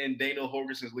believe in Dana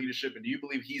Holgorsen's leadership, and do you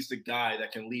believe he's the guy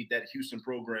that can lead that Houston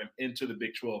program into the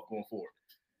Big 12 going forward?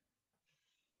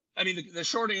 I mean, the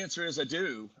short answer is I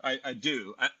do. I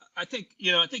do. I think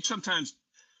sometimes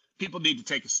people need to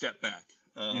take a step back.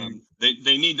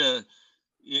 They need to.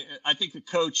 I think the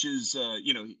coach is,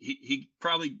 he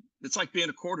probably, it's like being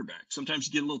a quarterback. Sometimes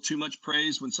you get a little too much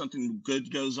praise when something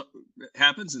good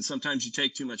happens, and sometimes you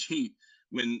take too much heat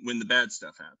when the bad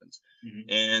stuff happens. Mm-hmm.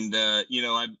 And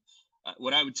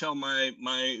what I would tell my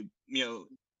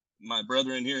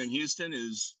brethren here in Houston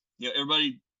is,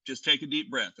 everybody just take a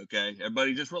deep breath. Okay.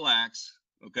 Everybody just relax.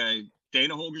 Okay.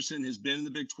 Dana Holgorsen has been in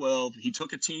the Big 12. He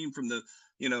took a team from the,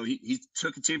 he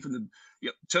took a team from the,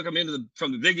 took them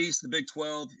from the Big East to the Big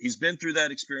 12. He's been through that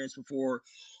experience before.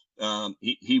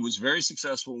 He was very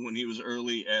successful when he was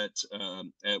early at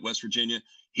West Virginia.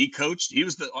 He coached. He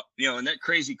was in that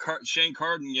crazy Shane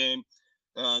Carden game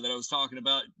that I was talking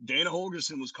about. Dana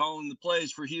Holgorsen was calling the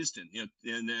plays for Houston.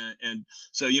 And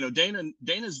so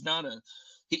Dana's not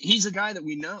he's a guy that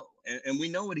we know, and we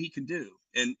know what he can do.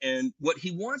 And what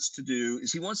he wants to do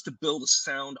is he wants to build a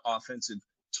sound offensive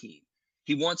team.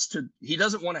 He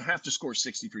doesn't want to have to score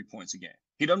 63 points a game.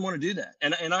 He doesn't want to do that.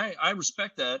 And I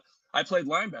respect that. I played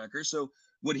linebacker, so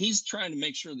when he's trying to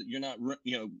make sure that you're not,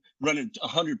 running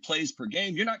 100 plays per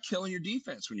game, you're not killing your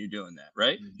defense when you're doing that,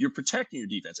 right? Mm-hmm. You're protecting your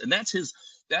defense, and that's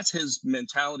his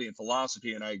mentality and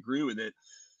philosophy. And I agree with it.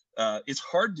 It's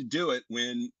hard to do it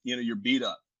when you're beat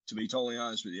up, to be totally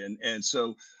honest with you. And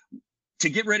so to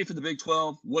get ready for the Big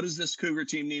 12, what does this Cougar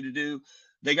team need to do?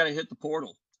 They got to hit the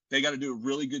portal. They got to do a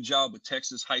really good job with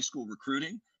Texas high school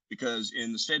recruiting, because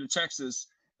in the state of Texas,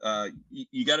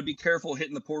 you got to be careful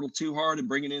hitting the portal too hard and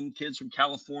bringing in kids from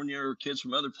California or kids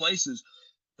from other places.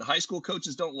 The high school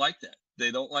coaches don't like that.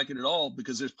 They don't like it at all,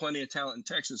 because there's plenty of talent in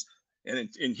Texas. And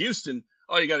in Houston,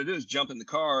 all you got to do is jump in the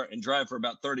car and drive for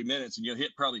about 30 minutes, and you'll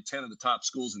hit probably 10 of the top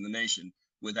schools in the nation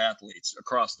with athletes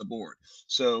across the board.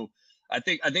 So I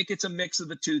think it's a mix of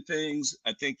the two things.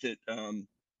 I think that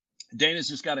Dana's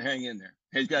just got to hang in there.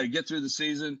 He's got to get through the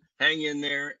season, hang in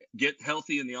there, get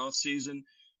healthy in the off season.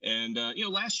 And,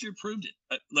 last year proved it.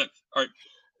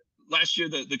 Last year,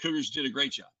 the Cougars did a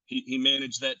great job. He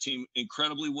managed that team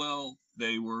incredibly well.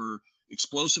 They were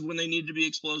explosive when they needed to be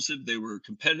explosive. They were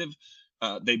competitive.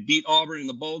 They beat Auburn in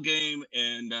the bowl game.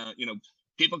 And,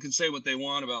 people can say what they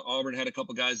want about Auburn. Had a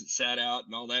couple guys that sat out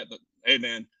and all that. But, hey,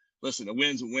 man, listen, a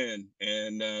win's a win.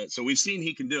 And so we've seen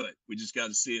he can do it. We just got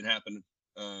to see it happen.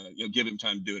 Give him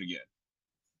time to do it again.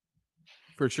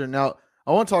 For sure. Now,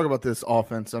 I want to talk about this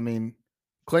offense. I mean,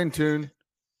 Clayton Tune,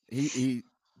 he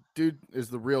dude is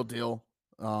the real deal.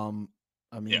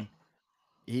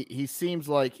 He seems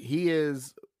like he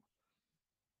is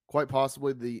quite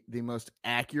possibly the most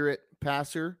accurate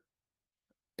passer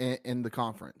in the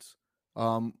conference.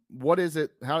 What is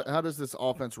it? How does this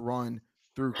offense run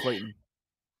through Clayton?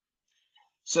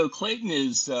 So Clayton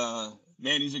is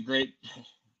man, he's a great.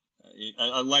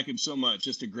 I like him so much.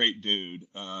 Just a great dude.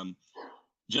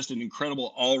 Just an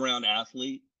incredible all-around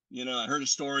athlete. I heard a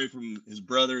story from his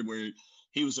brother where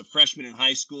he was a freshman in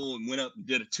high school and went up and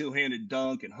did a two-handed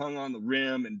dunk and hung on the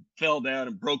rim and fell down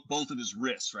and broke both of his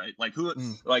wrists, right? Like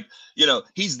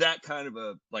he's that kind of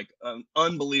an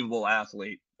unbelievable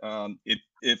athlete.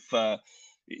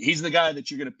 He's the guy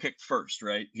that you're going to pick first,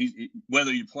 right?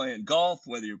 Whether you're playing golf,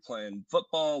 whether you're playing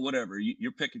football, whatever,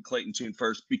 you're picking Clayton Tune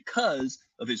first because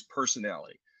of his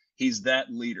personality. He's that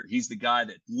leader. He's the guy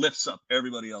that lifts up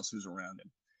everybody else who's around him.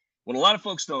 What a lot of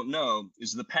folks don't know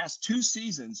is the past 2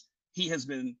 seasons, he had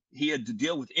to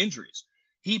deal with injuries.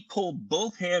 He pulled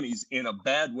both hammies in a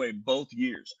bad way both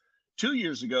years. 2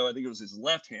 years ago, I think it was his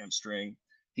left hamstring.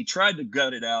 He tried to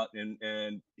gut it out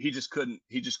and he just couldn't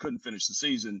finish the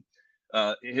season.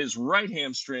 His right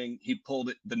hamstring, he pulled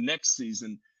it the next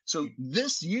season. So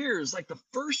this year is like the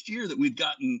first year that we've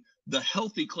gotten the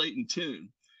healthy Clayton Tune.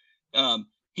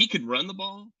 He can run the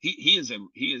ball. He is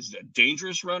a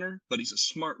dangerous runner, but he's a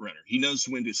smart runner. He knows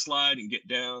when to slide and get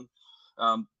down.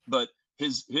 But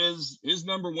his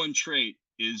number one trait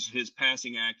is his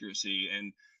passing accuracy.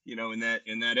 And in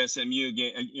that SMU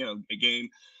game,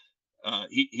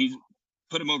 he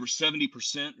put him over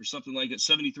 70% or something like that,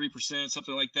 73%,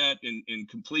 something like that in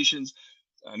completions.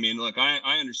 I mean, look,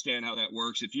 I understand how that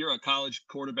works. If you're a college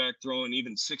quarterback throwing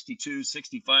even 62,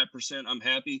 65%, I'm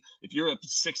happy. If you're up to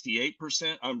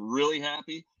 68%, I'm really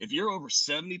happy. If you're over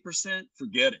 70%,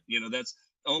 forget it. That's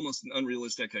almost an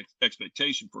unrealistic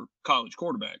expectation for a college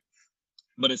quarterback.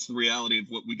 But it's the reality of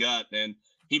what we got. And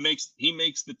he makes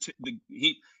the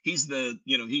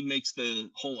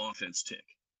whole offense tick.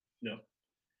 Yeah.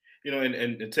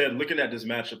 And Ted, looking at this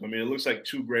matchup, I mean, it looks like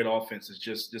 2 great offenses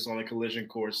just on a collision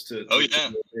course to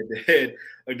head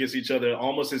against each other,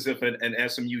 almost as if an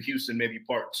SMU Houston maybe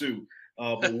part 2.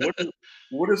 But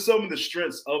what are some of the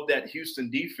strengths of that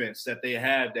Houston defense that they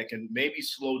have that can maybe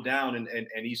slow down an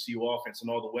ECU offense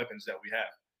and all the weapons that we have?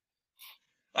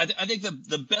 I think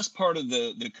the best part of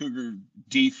the Cougar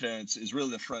defense is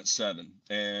really the front 7,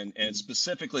 and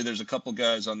specifically, there's a couple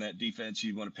guys on that defense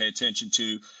you want to pay attention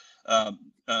to.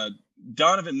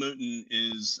 Donovan Mooten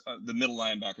is the middle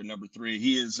linebacker, number 3.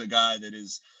 He is a guy that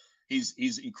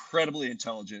he's incredibly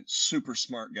intelligent, super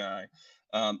smart guy,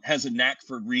 has a knack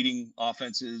for reading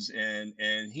offenses,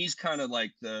 and he's kind of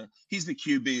like he's the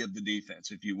QB of the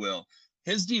defense, if you will.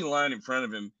 His D line in front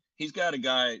of him, he's got a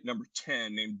guy number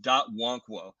 10 named Dot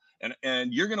Wonkwo,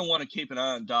 and you're going to want to keep an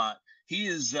eye on Dot. He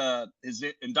is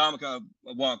Ndamukong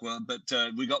Wonkwo, but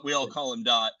we all call him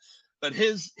Dot. But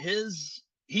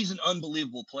he's an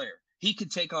unbelievable player. He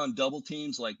could take on double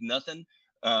teams like nothing.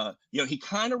 He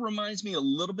kind of reminds me a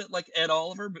little bit like Ed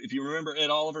Oliver. But if you remember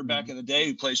Ed Oliver back in the day,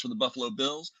 who plays for the Buffalo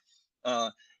Bills,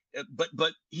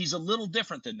 but he's a little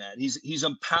different than that. He's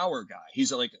a power guy.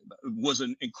 Was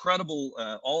an incredible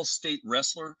all-state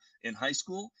wrestler in high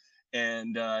school,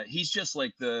 and he's just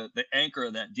like the anchor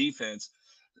of that defense.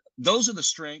 Those are the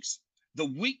strengths. The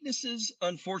weaknesses,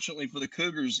 unfortunately for the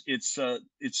Cougars, it's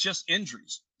just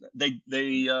injuries. They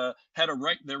had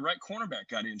their right cornerback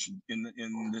got injured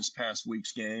in this past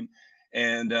week's game,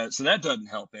 and so that doesn't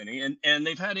help any. And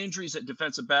they've had injuries at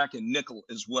defensive back and nickel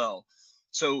as well.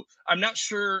 So I'm not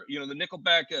sure. The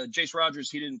nickelback, Jace Rogers,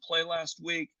 he didn't play last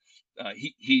week.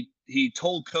 He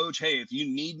told coach, hey, if you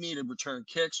need me to return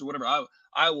kicks or whatever,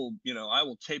 I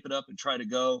will tape it up and try to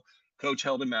go. Coach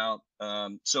held him out.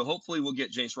 So hopefully we'll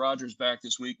get Jace Rogers back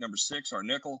this week, number 6, our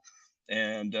nickel.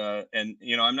 And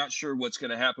I'm not sure what's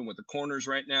going to happen with the corners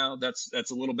right now. That's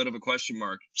a little bit of a question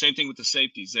mark. Same thing with the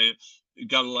safeties. They've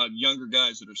got a lot of younger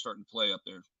guys that are starting to play up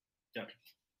there. Yeah,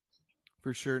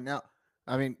 for sure. Now,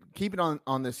 I mean, keeping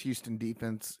on this Houston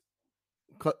defense,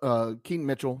 Keaton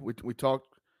Mitchell, we talked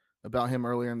about him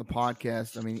earlier in the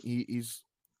podcast. I mean, he's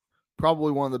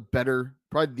probably one of the better,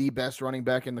 probably the best running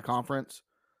back in the conference.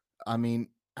 I mean,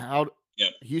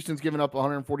 Houston's given up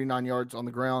 149 yards on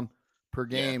the ground per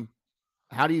game.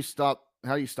 Yeah. How do you stop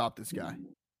this guy?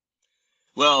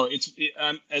 Well,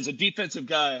 as a defensive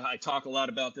guy, I talk a lot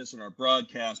about this in our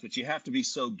broadcast, but you have to be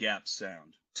so gap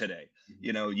sound today.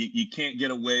 You can't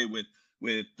get away with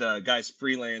guys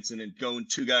freelancing and going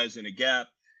 2 guys in a gap.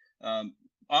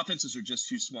 Offenses are just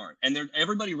too smart, and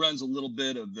everybody runs a little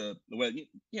bit of the way,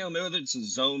 whether it's a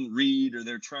zone read or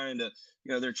they're trying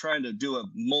to do a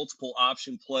multiple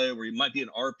option play where it might be an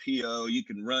RPO. You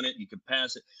can run it, you can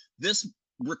pass it. This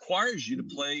requires you to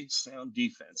play sound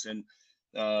defense. And,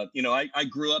 I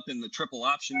grew up in the triple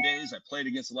option days. I played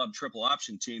against a lot of triple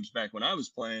option teams back when I was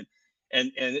playing.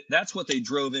 And that's what they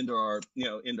drove into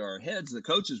our heads. The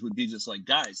coaches would be just like,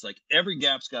 guys, like every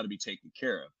gap's got to be taken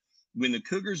care of. When the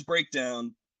Cougars break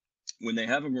down, when they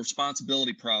have a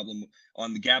responsibility problem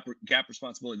on the gap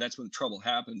responsibility, that's when trouble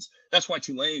happens. That's why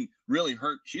Tulane really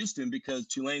hurt Houston, because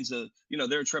Tulane's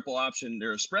they're a triple option,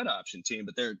 they're a spread option team,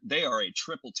 but they are a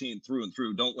triple team through and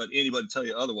through. Don't let anybody tell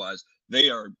you otherwise. They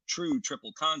are true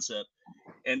triple concept.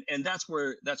 And that's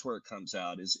where it comes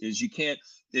out is you can't,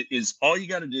 all you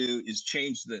got to do is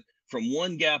change from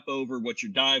one gap over what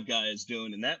your dive guy is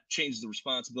doing. And that changes the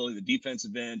responsibility of the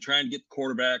defensive end, trying to get the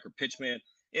quarterback or pitch man.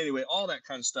 Anyway, all that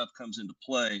kind of stuff comes into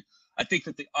play. I think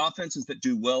that the offenses that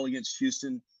do well against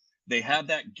Houston, they have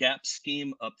that gap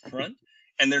scheme up front,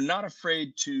 and they're not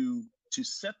afraid to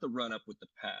set the run up with the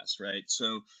pass, right?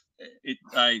 So it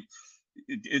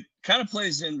kind of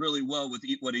plays in really well with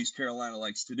what East Carolina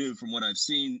likes to do from what I've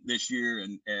seen this year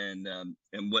and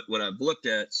what I've looked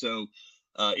at. So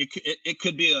it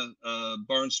could be a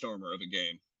barnstormer of a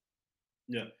game.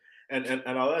 Yeah. And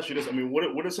I'll ask you this. I mean,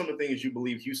 what are some of the things you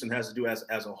believe Houston has to do as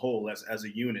a whole, as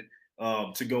a unit,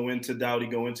 to go into Dowdy,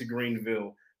 go into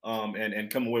Greenville,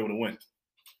 and come away with a win?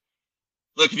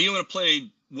 Look, if you want to play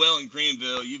well in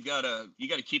Greenville, you got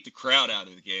to keep the crowd out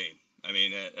of the game. I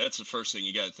mean, that's the first thing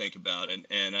you got to think about.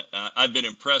 And I've been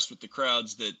impressed with the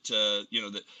crowds that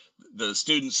the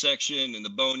student section and the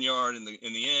Boneyard and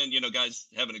in the end, guys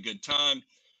having a good time.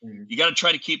 Mm-hmm. You got to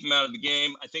try to keep them out of the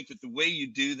game. I think that the way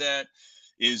you do that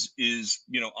is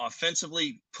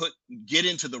offensively get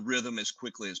into the rhythm as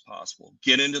quickly as possible.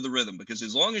 Get into the rhythm, because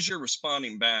as long as you're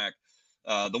responding back,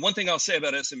 the one thing I'll say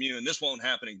about SMU, and this won't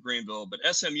happen in Greenville, but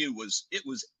SMU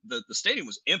the stadium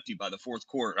was empty by the fourth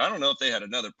quarter. I don't know if they had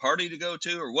another party to go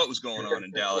to or what was going on in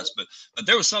Dallas, but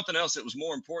there was something else that was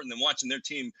more important than watching their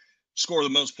team score the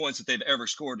most points that they've ever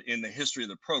scored in the history of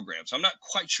the program. So I'm not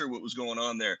quite sure what was going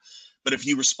on there, but if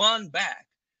you respond back,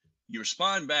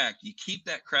 you keep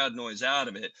that crowd noise out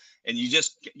of it, and you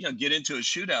just get into a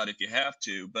shootout if you have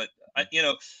to. But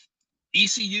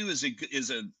ECU is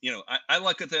I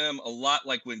look at them a lot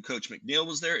like when Coach McNeil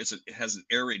was there. It has an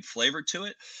air raid flavor to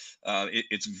it.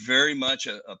 It's very much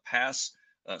a pass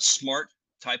smart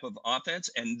type of offense,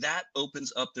 and that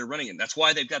opens up their running game. That's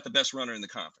why they've got the best runner in the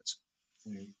conference.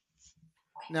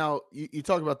 Now, you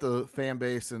talk about the fan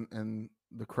base and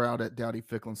the crowd at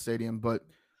Dowdy-Ficklen Stadium, but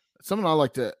something I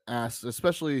like to ask,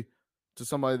 especially to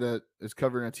somebody that is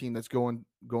covering a team that's going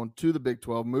to the Big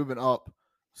 12, moving up,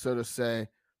 so to say,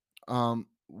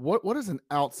 what is an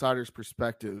outsider's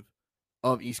perspective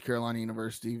of East Carolina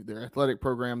University, their athletic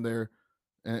program there,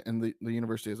 and the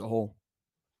university as a whole?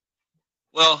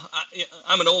 Well,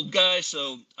 I'm an old guy,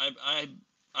 so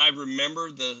I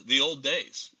remember the old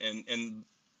days, and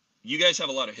you guys have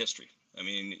a lot of history. I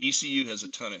mean, ECU has a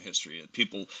ton of history.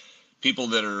 People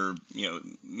that are,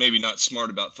 maybe not smart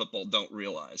about football don't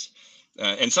realize.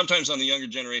 And sometimes on the younger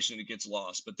generation, it gets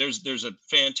lost. But there's a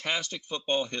fantastic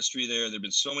football history there. There have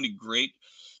been so many great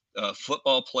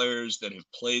football players that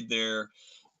have played there,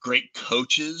 great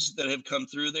coaches that have come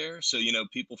through there. So,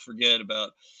 people forget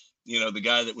about, the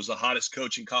guy that was the hottest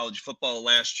coach in college football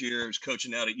last year, who's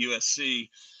coaching out at USC.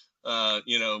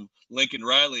 Lincoln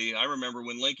Riley. I remember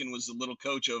when Lincoln was the little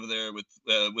coach over there with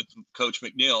Coach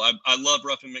McNeil. I love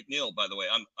Ruffin McNeil, by the way.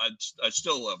 I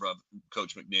still love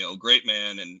Coach McNeil. Great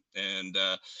man, and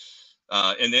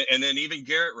then even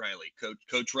Garrett Riley,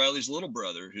 Coach Riley's little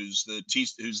brother, who's the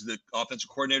offensive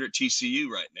coordinator at TCU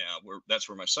right now. That's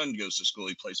where my son goes to school.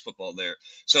 He plays football there.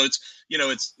 So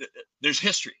there's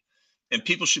history, and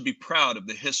people should be proud of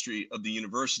the history of the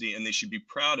university, and they should be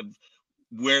proud of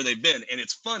where they've been. And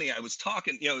it's funny, I was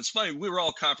talking, it's funny, we were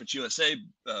all Conference USA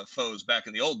foes back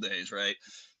in the old days, right?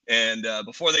 And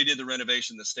before they did the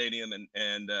renovation of the stadium, and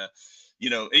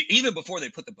even before they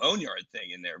put the boneyard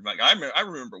thing in there, like I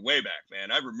remember way back,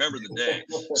 man. I remember the day.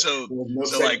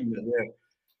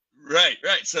 Right.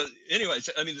 So anyways,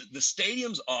 I mean, the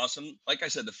stadium's awesome. Like I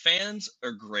said, the fans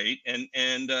are great, and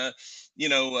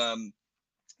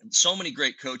so many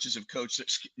great coaches have coached,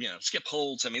 Skip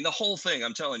Holtz. I mean, the whole thing,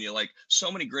 I'm telling you, like,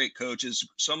 so many great coaches,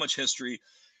 so much history.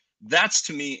 That's,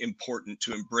 to me, important,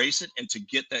 to embrace it and to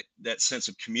get that sense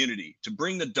of community, to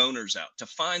bring the donors out, to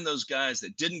find those guys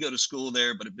that didn't go to school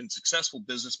there but have been successful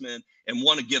businessmen and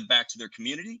want to give back to their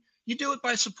community. You do it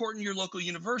by supporting your local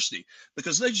university,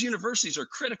 because those universities are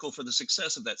critical for the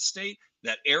success of that state,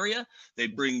 that area. They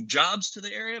bring jobs to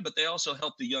the area, but they also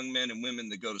help the young men and women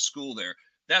that go to school there.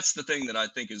 That's the thing that I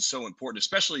think is so important,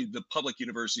 especially the public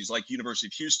universities like University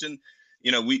of Houston.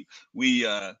 We're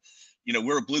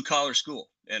a blue collar school,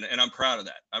 and I'm proud of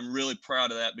that. I'm really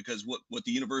proud of that, because what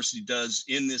the university does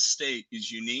in this state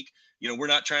is unique. We're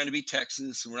not trying to be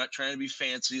Texas, and we're not trying to be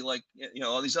fancy like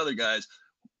all these other guys.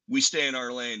 We stay in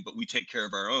our lane, but we take care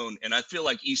of our own. And I feel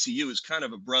like ECU is kind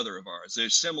of a brother of ours. They're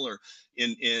similar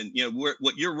in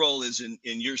what your role is in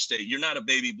your state. You're not a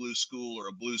baby blue school or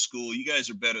a blue school. You guys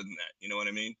are better than that. You know what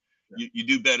I mean? Yeah. You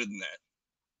do better than that.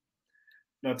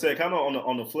 Now, Ted, kind of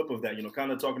on the flip of that,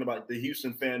 kind of talking about the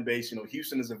Houston fan base.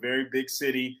 Houston is a very big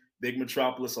city, big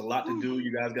metropolis, a lot to do.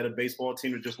 You guys got a baseball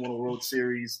team that just won a World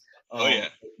Series. Yeah.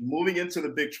 Moving into the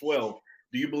Big 12,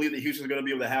 do you believe that Houston's going to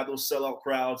be able to have those sellout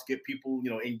crowds, get people,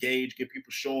 engaged, get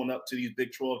people showing up to these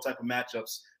Big 12 type of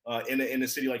matchups in a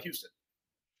city like Houston?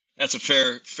 That's a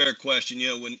fair question.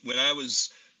 When I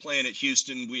was playing at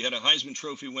Houston, we had a Heisman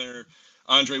Trophy winner,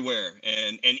 Andre Ware,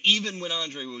 and even when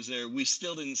Andre was there, we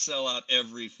still didn't sell out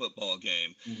every football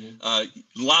game. Mm-hmm.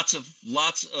 Lots of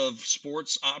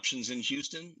sports options in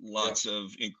Houston.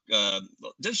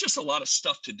 There's just a lot of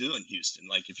stuff to do in Houston.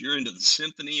 Like if you're into the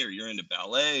symphony, or you're into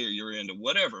ballet, or you're into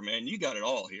whatever, man, you got it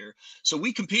all here. So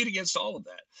we compete against all of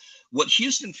that. What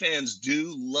Houston fans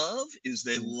do love is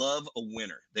they love a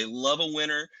winner. They love a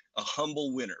winner, a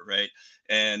humble winner, right?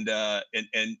 And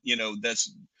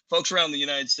that's. Folks around the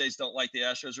United States don't like the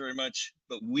Astros very much,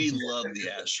 but we love the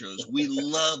Astros. We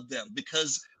love them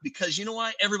because you know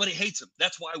why? Everybody hates them.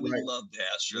 That's why we love the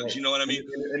Astros. Right. You know what I mean?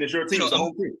 And it's your team, it's the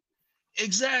whole team.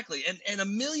 Exactly. And a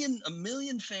million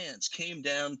fans came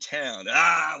downtown.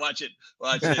 Watch it,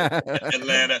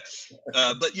 Atlanta.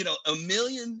 But a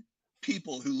million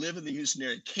people who live in the Houston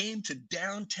area came to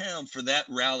downtown for that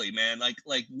rally, man. Like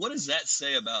what does that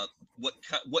say about what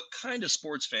kind of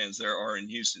sports fans there are in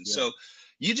Houston? Yeah. So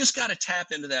you just got to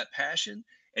tap into that passion,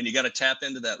 and you got to tap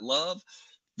into that love.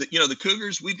 The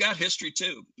Cougars, we've got history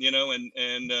too,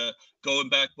 and going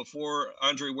back before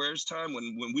Andre Ware's time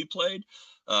when we played,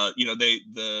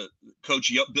 the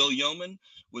coach Bill Yeoman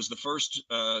was the first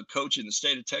coach in the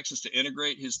state of Texas to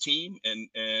integrate his team and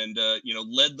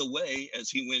led the way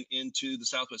as he went into the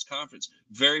Southwest Conference.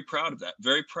 Very proud of that.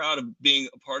 Very proud of being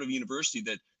a part of a university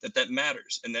that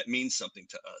matters and that means something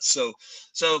to us.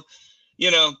 So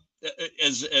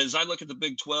as I look at the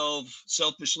Big 12,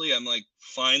 selfishly, I'm like,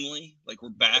 finally, like we're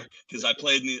back, because I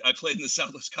played in the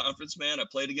Southwest Conference, man. I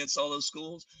played against all those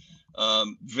schools.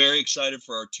 Very excited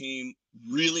for our team,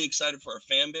 really excited for our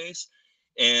fan base,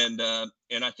 and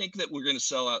I think that we're going to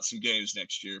sell out some games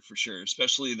next year for sure,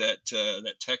 especially that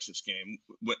Texas game.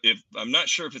 If I'm not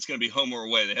sure if it's going to be home or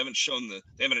away, they haven't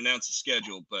announced the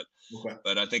schedule, but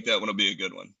I think that one will be a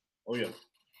good one. Oh yeah,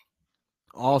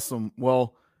 awesome.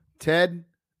 Well, Ted,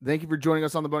 thank you for joining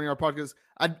us on the Boneyard Podcast.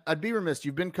 I'd be remiss.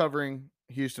 You've been covering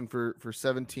Houston for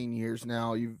 17 years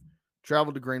now. You've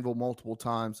traveled to Greenville multiple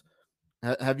times.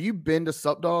 Have you been to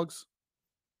Sup Dogs?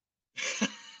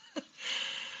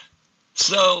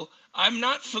 So I'm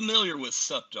not familiar with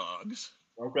Sup Dogs.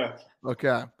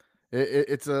 Okay.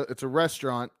 It's a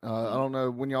restaurant. I don't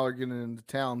know when y'all are getting into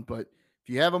town, but if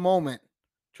you have a moment,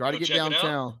 try to get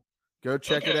downtown. Go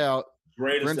check it out.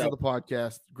 Great Friends of the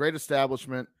podcast. Great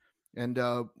establishment. And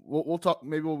we'll talk.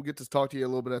 Maybe we'll get to talk to you a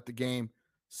little bit at the game.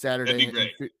 Saturday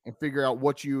and figure out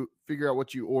what you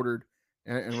ordered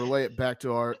and relay it back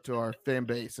to our fan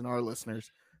base and our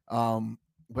listeners.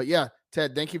 But yeah,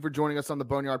 Ted, thank you for joining us on the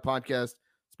Boneyard Podcast.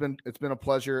 It's been a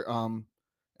pleasure.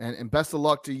 And best of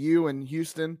luck to you and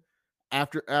Houston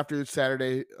after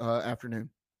Saturday afternoon.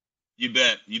 You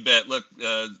bet. Look,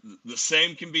 the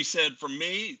same can be said for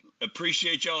me.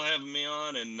 Appreciate y'all having me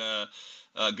on, and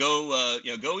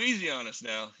go easy on us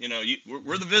now.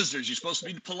 We're the visitors. You're supposed to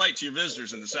be polite to your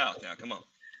visitors in the South. Now, come on.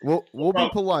 We'll be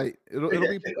polite. It'll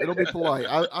be polite.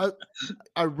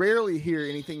 I rarely hear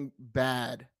anything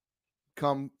bad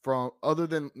come from, other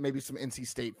than maybe some NC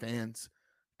State fans,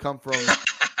 come from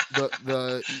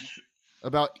the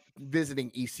about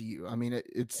visiting ECU. I mean,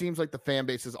 it seems like the fan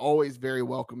base is always very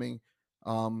welcoming,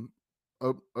 open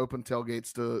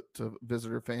tailgates to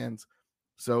visitor fans.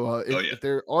 So if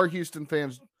there are Houston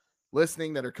fans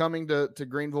listening that are coming to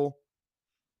Greenville,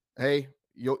 hey,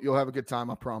 you'll have a good time.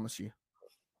 I promise you.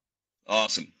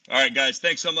 Awesome. All right, guys.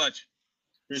 Thanks so much.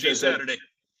 See you Saturday.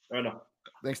 I know.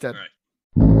 Thanks, Ted. All right.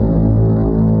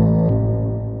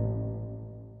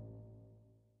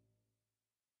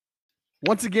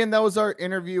 Once again, that was our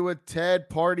interview with Ted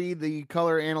Pardee, the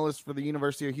color analyst for the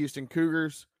University of Houston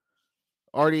Cougars.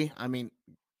 Artie, I mean,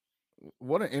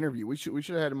 what an interview. We should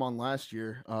have had him on last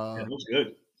year. Yeah, that was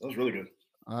good. That was really good.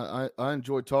 I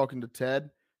enjoyed talking to Ted.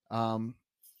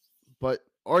 But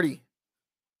Artie,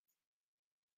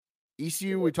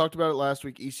 ECU, we talked about it last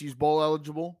week. ECU's bowl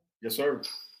eligible. Yes, sir.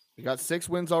 We got 6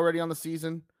 wins already on the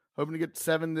season. Hoping to get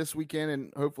 7 this weekend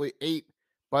and hopefully 8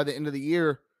 by the end of the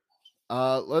year.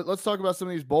 Let's talk about some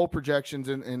of these bowl projections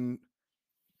and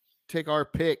take our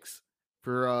picks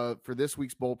for this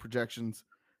week's bowl projections.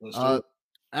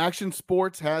 Action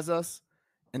Sports has us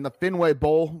in the Fenway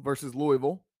Bowl versus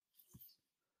Louisville.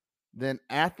 Then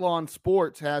Athlon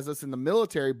Sports has us in the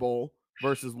Military Bowl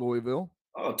versus Louisville.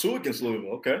 Oh, 2 against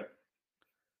Louisville. Okay.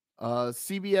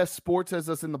 CBS Sports has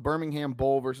us in the Birmingham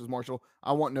Bowl versus Marshall.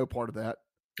 I want no part of that.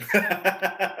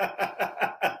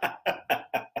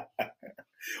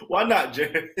 Why not,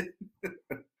 Jared?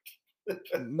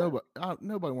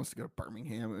 Nobody wants to go to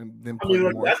Birmingham and then play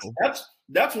Marshall.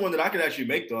 That's one that I could actually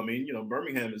make, though. I mean,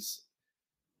 Birmingham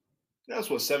that's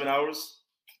what, 7 hours.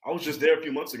 I was just there a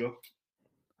few months ago.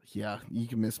 Yeah, you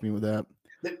can miss me with that.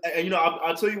 And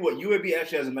I'll tell you what, UAB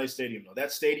actually has a nice stadium, though.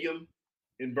 That stadium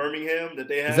in Birmingham that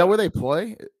they have. Is that where they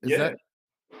play? Yeah.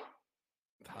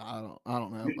 I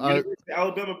don't know.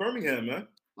 Alabama, Birmingham, man.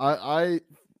 I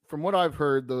from what I've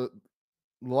heard, the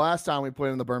last time we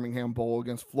played in the Birmingham Bowl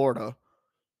against Florida,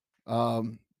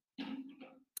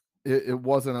 it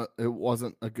wasn't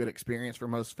a good experience for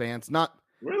most fans. Not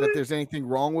really? That there's anything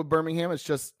wrong with Birmingham. It's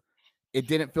just it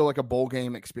didn't feel like a bowl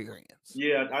game experience.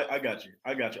 Yeah, I got you.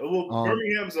 Well,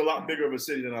 Birmingham's a lot bigger of a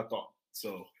city than I thought.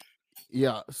 So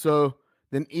yeah. So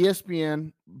then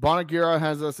ESPN Bonagura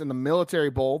has us in the Military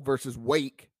Bowl versus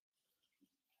Wake.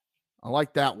 I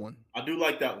like that one. I do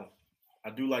like that one.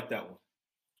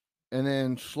 And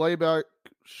then Schalbeck,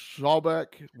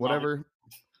 whatever,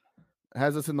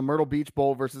 has us in the Myrtle Beach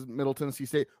Bowl versus Middle Tennessee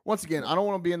State. Once again, I don't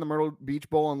want to be in the Myrtle Beach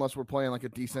Bowl unless we're playing like a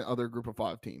decent other Group of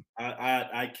 5 team.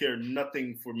 I care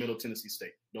nothing for Middle Tennessee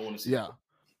State. Don't want to see. Yeah.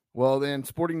 Well, then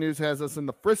Sporting News has us in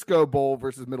the Frisco Bowl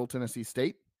versus Middle Tennessee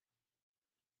State.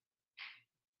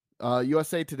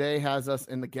 USA Today has us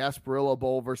in the Gasparilla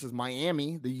Bowl versus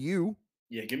Miami, the U.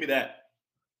 Yeah, give me that.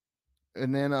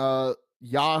 And then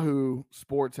Yahoo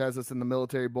Sports has us in the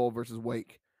Military Bowl versus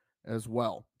Wake as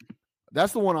well.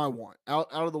 That's the one I want. Out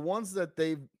of the ones that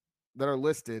are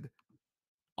listed,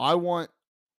 I want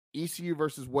ECU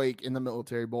versus Wake in the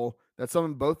Military Bowl. That's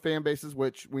something both fan bases,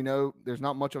 which we know there's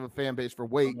not much of a fan base for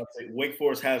Wake. Wake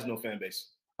Forest has no fan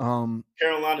base.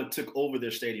 Carolina took over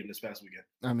their stadium this past weekend.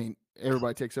 I mean,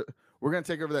 everybody takes it. We're going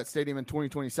to take over that stadium in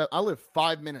 2027. I live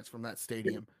 5 minutes from that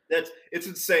stadium. It's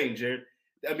insane, Jared.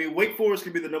 I mean, Wake Forest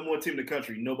could be the number 1 team in the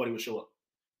country. Nobody would show up.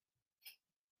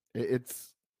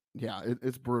 It's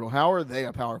brutal. How are they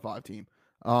a Power 5 team?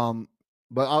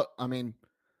 But I mean,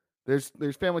 there's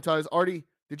family ties. Artie,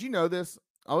 did you know this?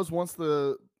 I was once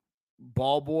the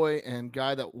ball boy and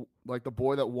guy that like the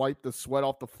boy that wiped the sweat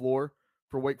off the floor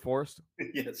for Wake Forest.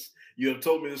 Yes, you have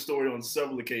told me this story on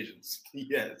several occasions.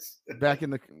 Yes, back in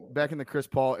the Chris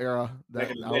Paul era,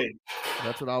 that's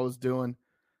what I was doing.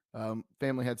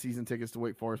 Family had season tickets to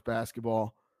Wake Forest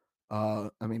basketball. I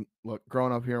mean, look,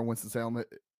 growing up here in Winston-Salem,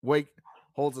 Wake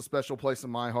holds a special place in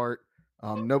my heart.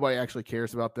 Nobody actually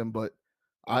cares about them, but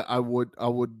I would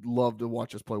love to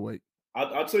watch us play Wake.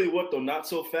 I'll tell you what, though, not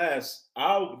so fast.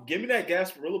 Give me that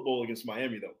Gasparilla Bowl against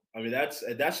Miami, though. I mean, that's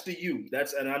the U.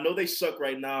 And I know they suck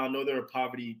right now. I know they're a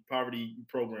poverty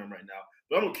program right now,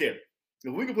 but I don't care.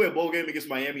 If we can play a bowl game against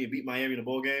Miami and beat Miami in a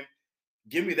bowl game,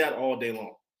 give me that all day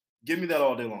long. Give me that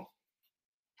all day long.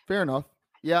 Fair enough.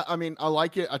 Yeah, I mean, I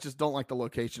like it. I just don't like the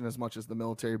location as much as the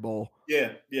Military Bowl.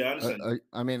 Yeah, I understand.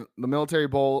 I mean, the Military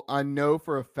Bowl, I know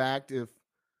for a fact if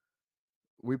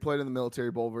we played in the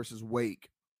Military Bowl versus Wake,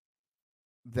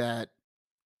 that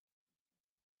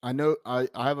I know I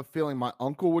have a feeling my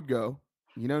uncle would go.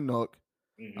 Nook.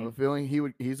 Mm-hmm. I have a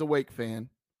feeling he's a Wake fan.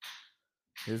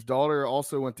 His daughter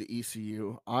also went to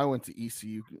ECU. I went to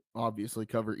ECU, obviously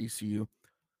cover ECU.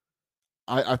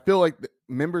 I feel like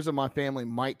members of my family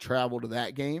might travel to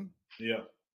that game. Yeah.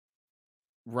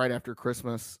 Right after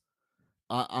Christmas.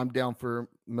 I'm down for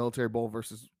Military Bowl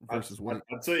versus Wake.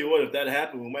 I'll tell you what, if that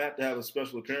happened, we might have to have a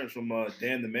special appearance from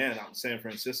Dan the Man out in San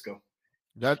Francisco.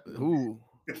 Because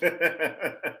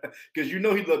he'd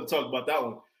love to talk about that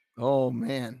one. Oh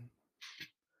man,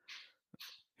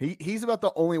 he's about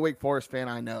the only Wake Forest fan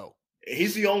I know.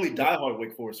 He's the only diehard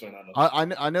Wake Forest fan I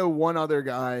know. I know one other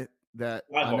guy that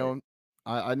diehard. I know.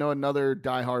 I know another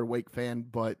diehard Wake fan,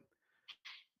 but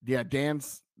yeah,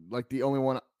 Dan's like the only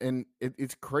one, and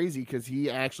it's crazy because he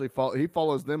actually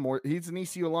follows them more. He's an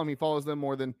ECU alum. He follows them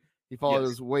more than he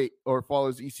follows Wake or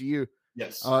follows ECU.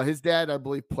 Yes. His dad, I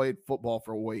believe, played football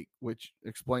for Wake, which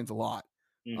explains a lot.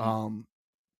 Mm-hmm.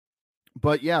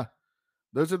 But yeah,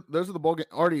 those are the bowl games.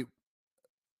 Already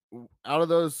out of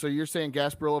those, so you're saying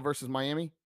Gasparilla versus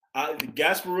Miami?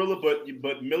 Gasparilla,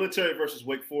 but Military versus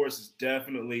Wake Forest is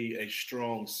definitely a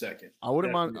strong second. I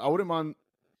wouldn't mind.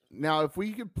 Now, if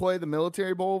we could play the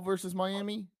Military Bowl versus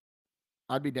Miami,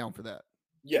 I'd be down for that.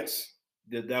 Yes,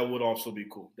 that would also be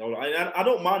cool. I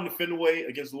don't mind the Fenway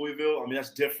against Louisville. I mean,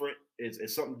 that's different.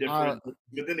 It's something different.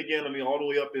 But then again, I mean, all the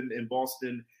way up in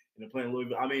Boston and playing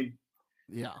Louisville. I mean,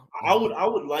 yeah, I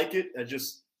would like it. As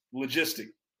just logistic.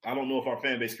 I don't know if our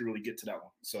fan base can really get to that one.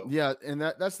 So yeah, and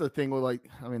that's the thing with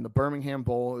the Birmingham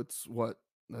Bowl. It's what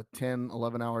a 10,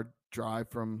 11 hour drive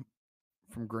from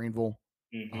Greenville.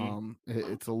 Mm-hmm.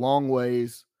 It's a long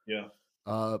ways. Yeah.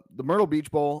 The Myrtle Beach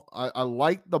Bowl, I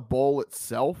like the bowl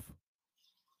itself,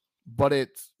 but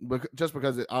it's just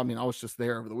because I was just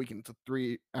there over the weekend. It's a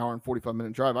 3 hour and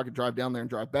 45-minute drive. I could drive down there and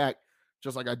drive back,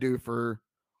 just like I do for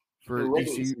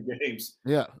ECU games.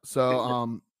 Yeah.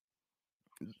 So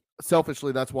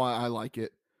selfishly, that's why I like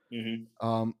it.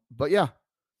 Mm-hmm. But yeah,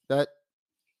 that's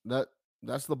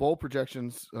the bowl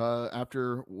projections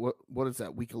after what is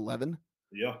that, week 11?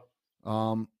 Yeah.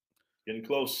 Getting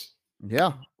close.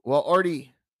 Yeah. Well,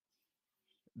 Artie,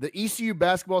 the ECU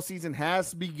basketball season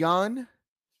has begun.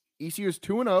 ECU is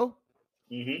 2-0.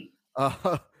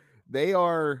 Mm-hmm. They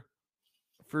are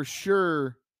for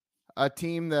sure a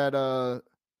team that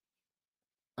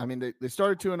they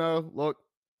started 2-0. Look,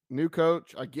 new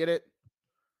coach, I get it,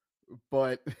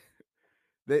 but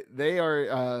they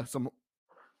are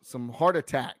some heart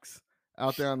attacks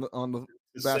out there on the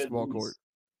basketball court,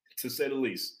 to say the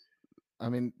least. I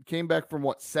mean, came back from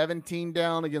 17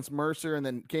 down against Mercer, and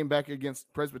then came back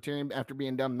against Presbyterian after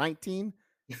being down 19.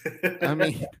 I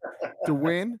mean, to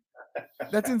win,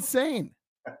 that's insane.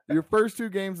 Your first 2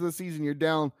 games of the season, you're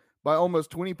down by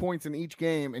almost 20 points in each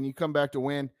game, and you come back to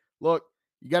win. Look,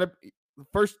 you got to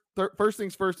first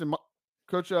things first. And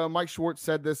Coach Mike Schwartz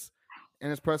said this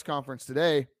in his press conference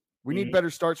today. We need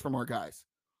better starts from our guys.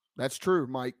 That's true,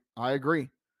 Mike. I agree.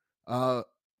 But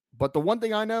the one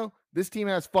thing I know, this team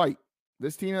has fight.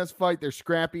 They're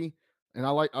scrappy, and I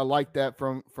like that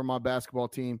from my basketball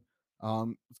team.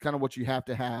 It's kind of what you have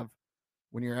to have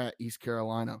when you're at East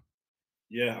Carolina.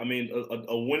 Yeah, I mean,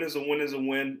 a win is a win is a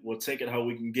win. We'll take it how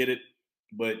we can get it.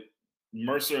 But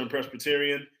Mercer and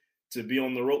Presbyterian, to be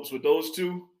on the ropes with those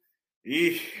two,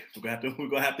 we're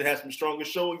gonna have to have some stronger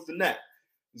showings than that.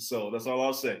 So that's all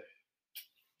I'll say.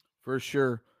 For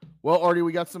sure. Well, Artie,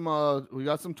 we got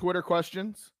some Twitter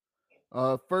questions.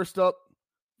 First up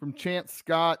from Chance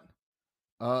Scott.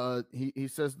 He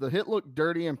says the hit looked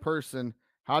dirty in person.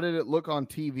 How did it look on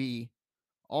TV?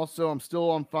 Also, I'm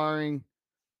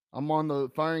on the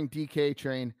firing DK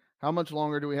train. How much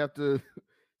longer do we have to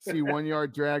see 1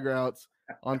 yard drag routes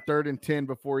on 3rd and 10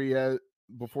 before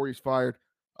he's fired?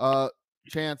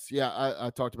 Chance, yeah, I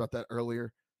talked about that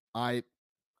earlier. I'm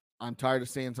tired of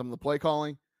seeing some of the play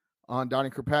calling on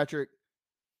Donnie Kirkpatrick.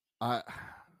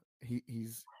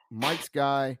 He's Mike's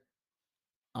guy.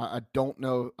 I don't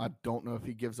know if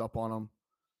he gives up on him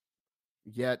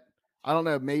yet. I don't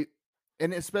know, maybe,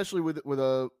 and especially with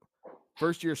a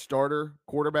first-year starter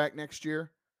quarterback next year.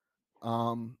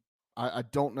 I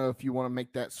don't know if you want to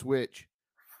make that switch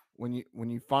when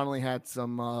you finally had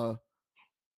some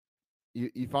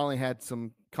you finally had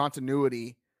some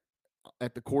continuity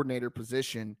at the coordinator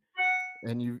position.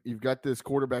 and you've got this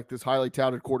quarterback, this highly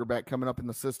touted quarterback coming up in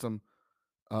the system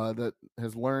that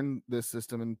has learned this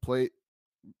system and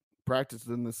practiced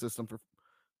in the system for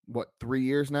 3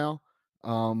 years now.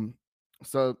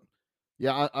 So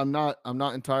yeah, I'm not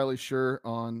entirely sure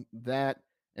on that.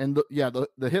 And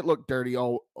the hit looked dirty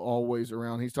always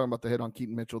around. He's talking about the hit on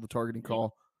Keaton Mitchell, the targeting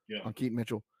call on Keaton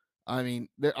Mitchell. I mean,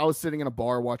 I was sitting in a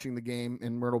bar watching the game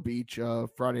in Myrtle Beach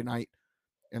Friday night,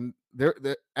 and they're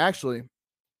actually, I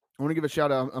want to give a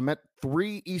shout out. I met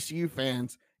 3 ECU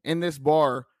fans in this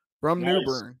bar from New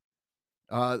Bern.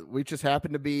 We just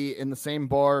happened to be in the same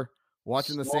bar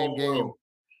watching the same game.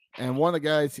 And one of the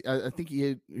guys, I think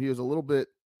he was a little bit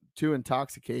too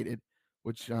intoxicated,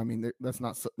 which, I mean, there's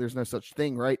no such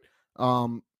thing, right?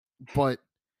 But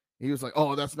he was like,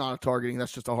 "Oh, that's not a targeting.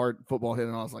 That's just a hard football hit."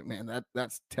 And I was like, "Man,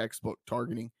 that's textbook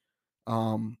targeting."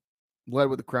 Led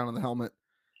with the crown of the helmet.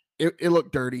 It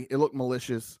looked dirty. It looked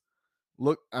malicious.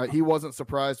 He wasn't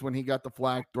surprised when he got the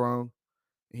flag thrown.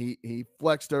 He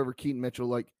flexed over Keaton Mitchell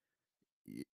like,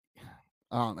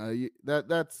 I don't know.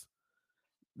 That's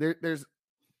there's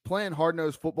playing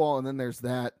hard-nosed football, and then there's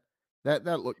that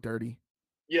looked dirty.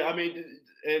 Yeah, I mean,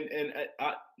 and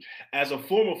I, as a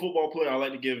former football player, I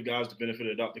like to give guys the benefit of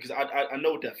the doubt because I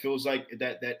know what that feels like.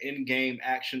 That in-game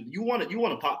action, you want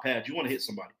to pop pads, you want to hit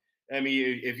somebody. I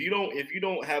mean, if you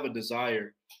don't have a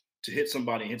desire to hit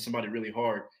somebody and hit somebody really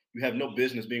hard, you have no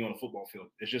business being on a football field.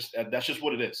 That's just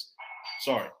what it is.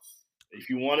 Sorry. If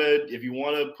you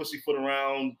wanna pussyfoot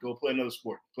around, go play another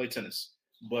sport, play tennis.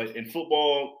 But in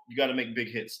football, you got to make big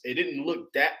hits. It didn't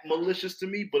look that malicious to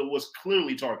me, but it was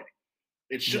clearly targeting.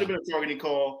 It should have been a targeting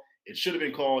call. It should have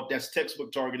been called. That's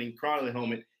textbook targeting. Crown of the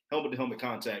helmet, helmet to helmet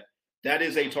contact. That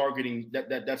is a targeting.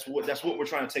 That's what we're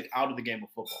trying to take out of the game of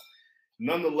football.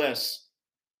 Nonetheless,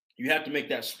 you have to make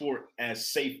that sport as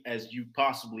safe as you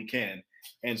possibly can.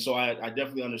 And so I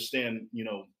definitely understand.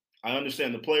 I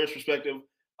understand the player's perspective.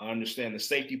 I understand the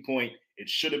safety point. It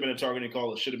should have been a targeting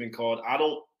call. It should have been called. I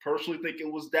don't personally think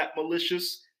it was that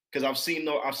malicious because I've seen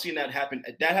that happen.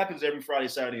 That happens every Friday,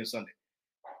 Saturday, and Sunday,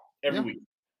 every week,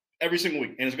 every single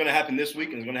week, and it's going to happen this week,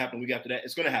 and it's going to happen the week after that.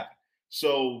 It's going to happen.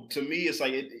 So to me, it's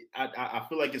like I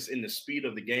feel like it's in the speed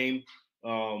of the game,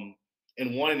 and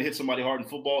wanting to hit somebody hard in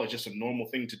football is just a normal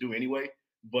thing to do anyway.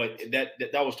 But that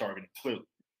was targeting clearly.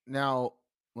 Now,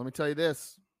 let me tell you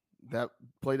this: that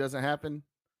play doesn't happen.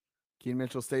 Keaton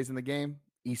Mitchell stays in the game.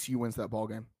 ECU wins that ball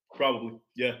game. Probably,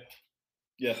 yeah.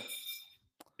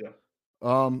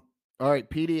 All right.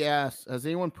 PD asks, has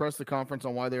anyone pressed the conference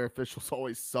on why their officials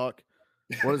always suck?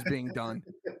 What is being done?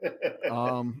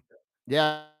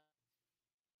 Yeah.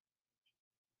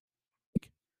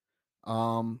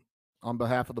 On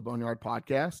behalf of the Boneyard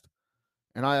Podcast,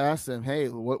 and I asked them, hey,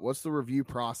 what's the review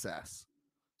process?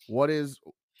 What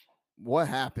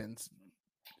happens?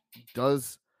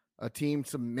 Does a team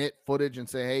submit footage and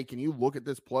say, hey, can you look at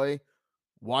this play?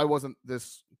 Why wasn't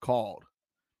this called?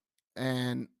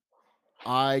 And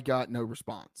I got no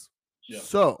response. Yeah.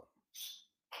 So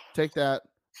take that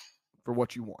for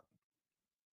what you want.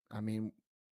 I mean,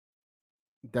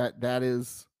 that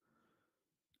is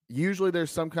usually there's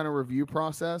some kind of review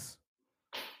process,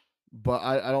 but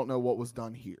I don't know what was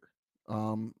done here.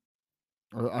 I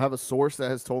have a source that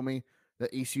has told me that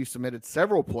ECU submitted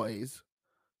several plays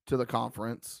to the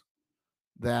conference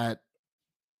that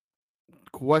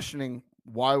questioning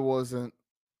why wasn't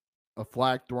a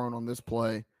flag thrown on this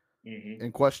play,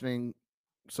 and questioning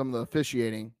some of the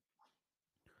officiating.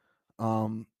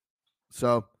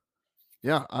 So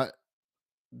yeah,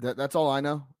 that's all I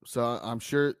know. So I'm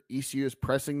sure ECU is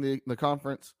pressing the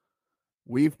conference.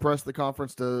 We've pressed the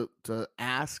conference to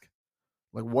ask,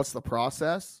 like, what's the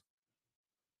process?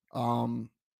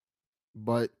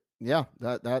 But yeah,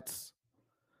 that's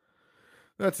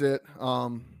it.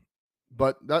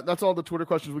 But that's all the Twitter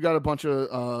questions. We got a bunch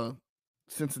of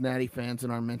Cincinnati fans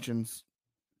in our mentions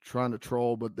trying to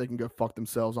troll, but they can go fuck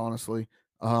themselves, honestly.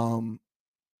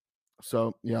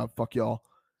 So yeah, fuck y'all.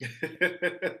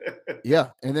 Yeah,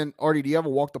 and then Artie, do you have a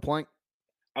walk the plank?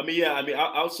 I mean,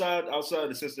 outside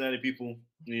the Cincinnati people,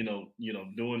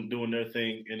 doing their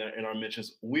thing in our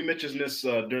mentions. We mentioned this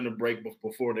during the break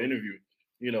before the interview.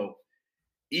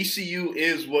 ECU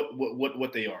is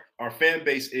what they are. Our fan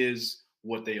base is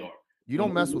what they are. You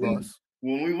don't mess with us.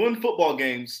 When we win football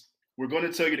games, we're going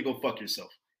to tell you to go fuck yourself.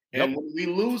 And when we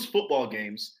lose football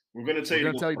games, we're going to tell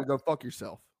you to go fuck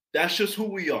yourself. That's just who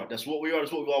we are. That's what we are.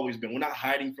 That's what we've always been. We're not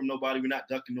hiding from nobody. We're not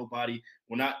ducking nobody.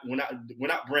 We're not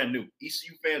brand new.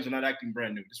 ECU fans are not acting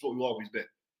brand new. That's what we've always been.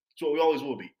 That's what we always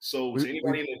will be. So to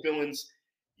anybody in their feelings,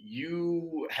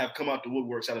 you have come out the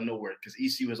woodworks out of nowhere because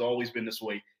ECU has always been this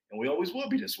way, and we always will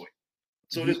be this way.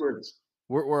 So it is where it is.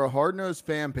 We're a hard-nosed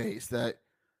fan base that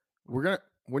we're gonna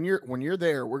when you're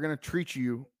there, we're gonna treat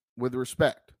you with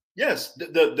respect. Yes, the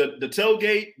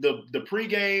tailgate, the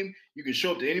pregame, you can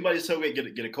show up to anybody's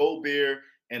tailgate, get a cold beer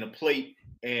and a plate,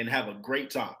 and have a great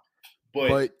time.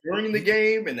 But during the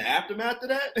game and the aftermath of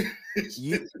that,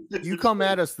 you come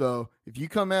at us though. If you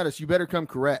come at us, you better come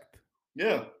correct.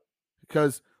 Yeah.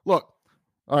 Because look,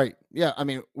 all right, yeah, I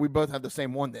mean, we both have the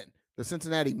same one then. The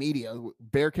Cincinnati Media,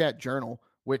 Bearcat Journal,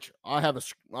 which I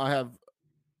have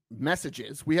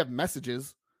messages. We have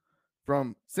messages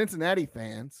from Cincinnati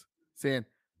fans saying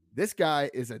this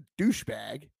guy is a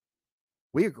douchebag.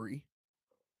 We agree.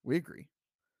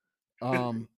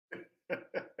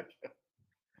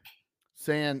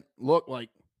 Saying, look, like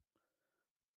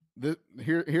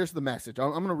here's the message.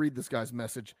 I'm going to read this guy's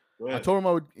message. I told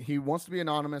him he wants to be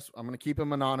anonymous. I'm going to keep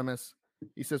him anonymous.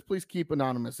 He says, please keep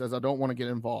anonymous as I don't want to get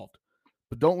involved.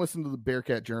 But don't listen to the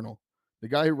Bearcat Journal. The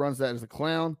guy who runs that is a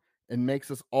clown and makes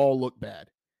us all look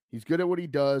bad. He's good at what he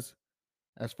does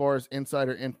as far as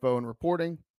insider info and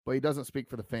reporting, but he doesn't speak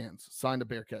for the fans. Signed a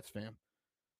Bearcats fan.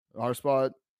 I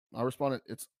responded,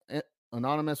 it's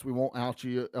anonymous. We won't out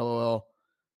you, LOL.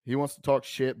 He wants to talk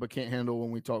shit, but can't handle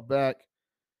when we talk back.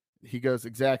 He goes,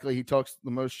 exactly. He talks the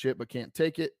most shit, but can't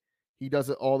take it. He does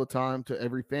it all the time to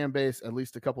every fan base, at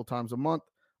least a couple times a month.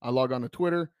 I log on to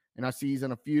Twitter, and I see he's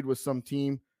in a feud with some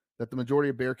team that the majority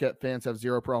of Bearcat fans have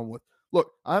zero problem with.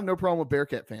 Look, I have no problem with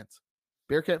Bearcat fans.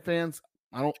 Bearcat fans,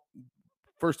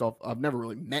 first off, I've never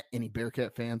really met any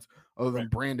Bearcat fans other than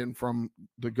Brandon from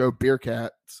the Go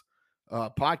Bearcats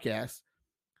podcast.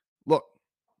 Look,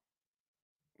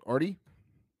 Artie,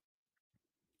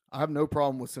 I have no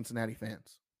problem with Cincinnati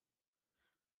fans.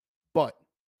 But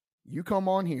you come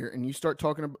on here and you start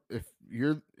talking about if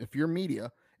you're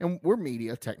media, and we're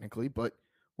media technically, but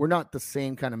we're not the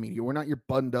same kind of media. We're not your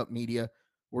buttoned up media.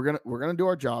 We're gonna do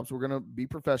our jobs. We're gonna be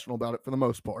professional about it for the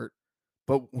most part.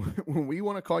 But when we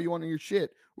want to call you on your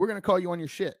shit, we're gonna call you on your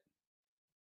shit.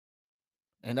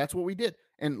 And that's what we did.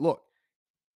 And look,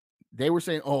 they were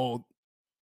saying, "Oh,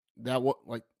 that what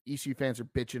like ECU fans are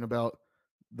bitching about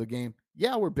the game."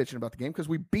 Yeah, we're bitching about the game because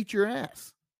we beat your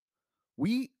ass.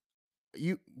 You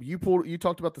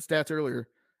talked about the stats earlier.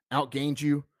 Outgained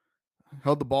you,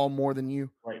 held the ball more than you.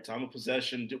 Right, time of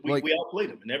possession. We outplayed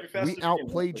them in every facet. We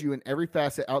outplayed you in every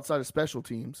facet outside of special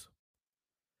teams.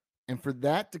 And for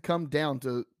that to come down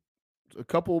to a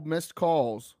couple of missed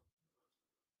calls,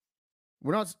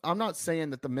 I'm not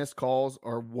saying that the missed calls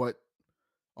are what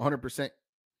 100%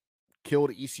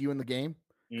 killed ECU in the game,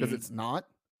 because it's not.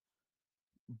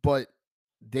 But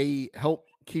they help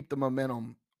keep the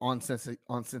momentum on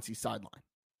Cincy's sideline.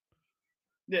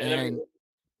 Yeah,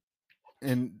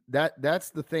 and that's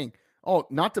the thing. Oh,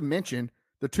 not to mention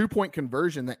the 2-point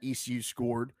conversion that ECU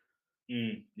scored.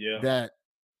 That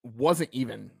wasn't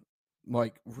even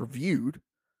like reviewed.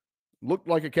 Looked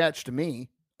like a catch to me.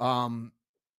 But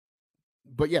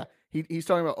yeah, he's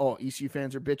talking about, ECU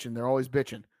fans are bitching. They're always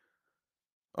bitching.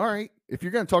 All right, if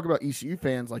you're going to talk about ECU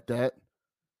fans like that,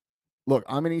 look,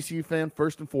 I'm an ECU fan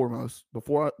first and foremost.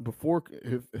 Before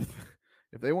if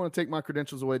they want to take my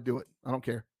credentials away, do it. I don't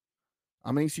care.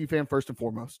 I'm an ECU fan first and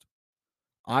foremost.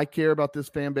 I care about this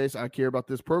fan base. I care about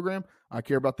this program. I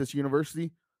care about this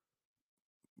university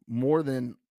more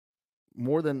than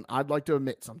I'd like to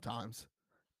admit sometimes.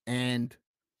 And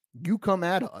you come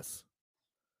at us.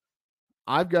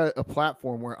 I've got a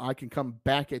platform where I can come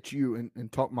back at you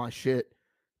and talk my shit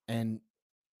and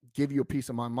give you a piece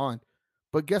of my mind.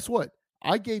 But guess what?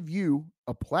 I gave you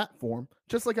a platform,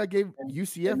 just like I gave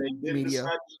UCF media.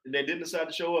 They didn't decide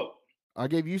to show up. I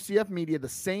gave UCF media the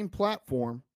same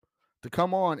platform to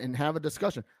come on and have a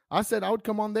discussion. I said I would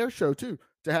come on their show too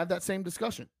to have that same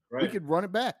discussion. Right. We could run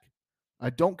it back. I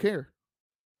don't care.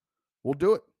 We'll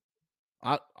do it.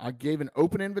 I gave an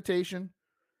open invitation,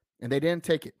 and they didn't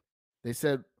take it. They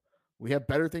said we have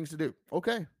better things to do.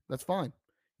 Okay, that's fine.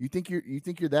 You think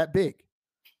you're that big?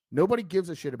 Nobody gives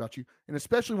a shit about you, and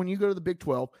especially when you go to the Big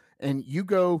 12 and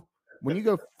when you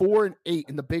go 4-8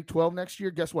 in the Big 12 next year.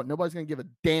 Guess what? Nobody's gonna give a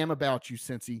damn about you,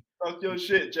 Cincy. Talk your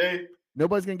shit, Jay.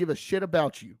 Nobody's gonna give a shit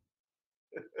about you.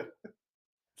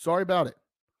 Sorry about it.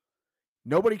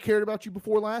 Nobody cared about you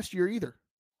before last year either.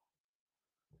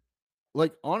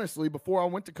 Like, honestly, before I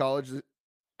went to college,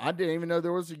 I didn't even know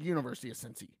there was a University of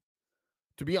Cincy.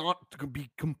 To be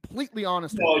completely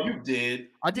honest with you. No, you did.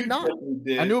 I did not.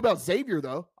 Did. I knew about Xavier,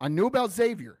 though. And that's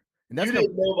you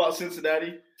didn't know about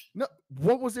Cincinnati? No.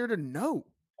 What was there to know?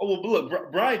 Oh, well,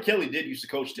 look, Brian Kelly did used to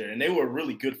coach there, and they were a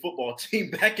really good football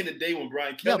team back in the day when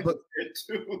Brian Kelly was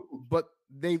there too. But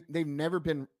they've never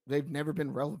been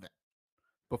relevant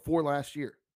before last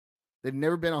year. They've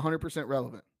never been 100%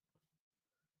 relevant.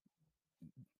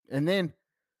 And then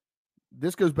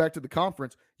this goes back to the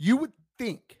conference. You would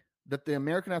think that the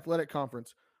American Athletic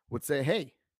Conference would say,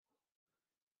 hey,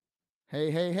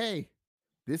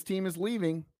 this team is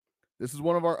leaving. This is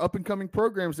one of our up-and-coming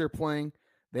programs they're playing.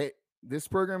 This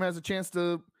program has a chance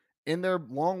to end their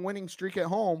long winning streak at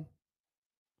home.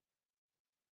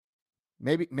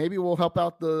 Maybe we'll help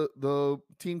out the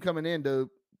team coming in to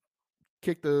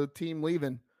kick the team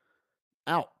leaving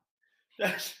out.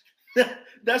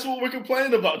 That's what we're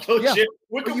complaining about, don't you?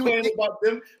 We're complaining about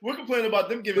them. We're complaining about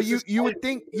them giving. You would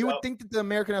think that the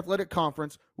American Athletic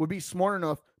Conference would be smart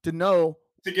enough to know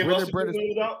to give us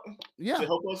the out. Yeah, to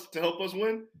help us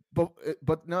win.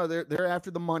 But no, they're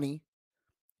after the money,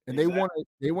 and they want a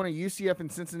UCF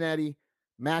and Cincinnati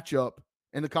matchup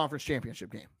in the conference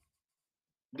championship game.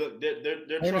 Look,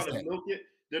 they're trying to milk it.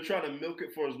 They're trying to milk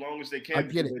it for as long as they can. I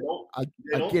get it.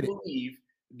 They don't believe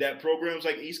that programs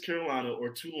like East Carolina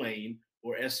or Tulane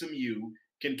or SMU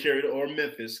can carry or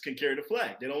Memphis can carry the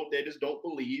flag. They just don't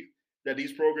believe that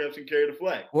these programs can carry the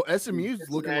flag. Well, SMU's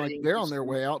looking like they're on their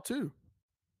way out too.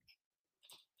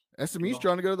 SMU's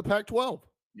trying to go to the Pac-12.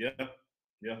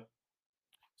 Yeah.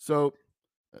 So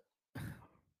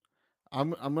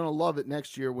I'm gonna love it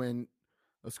next year when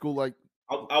a school like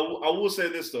I will say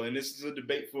this though, and this is a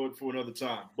debate for another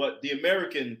time. But the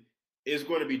American is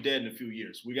going to be dead in a few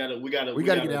years. We gotta get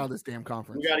out of this damn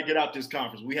conference. We got to get out this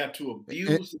conference. We have to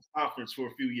abuse this conference for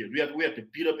a few years. We have to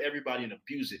beat up everybody and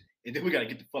abuse it, and then we got to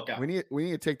get the fuck out. We need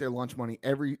to take their lunch money.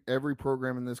 Every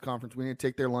program in this conference, we need to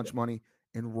take their lunch money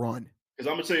and run. Because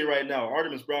I'm gonna tell you right now,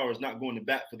 Artemis Brower is not going to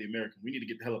bat for the American. We need to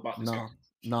get the hell about this.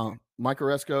 No, Mike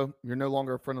Oresco, you're no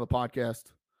longer a friend of the podcast.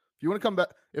 If you want to come back,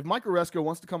 if Mike Oresco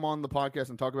wants to come on the podcast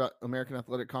and talk about American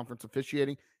Athletic Conference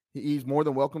officiating, he's more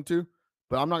than welcome to.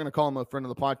 But I'm not going to call him a friend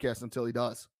of the podcast until he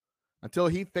does. Until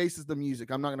he faces the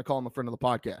music, I'm not going to call him a friend of the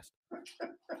podcast.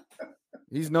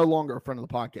 He's no longer a friend of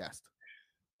the podcast.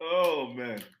 Oh,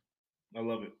 man. I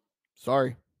love it.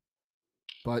 Sorry.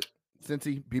 But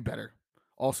Cincy, be better.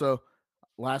 Also,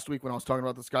 last week when I was talking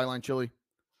about the Skyline Chili,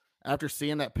 after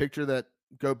seeing that picture that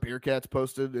Go Bearcats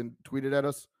posted and tweeted at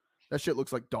us, that shit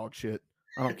looks like dog shit.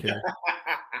 I don't care.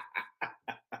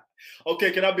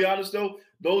 Okay, can I be honest, though?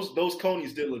 Those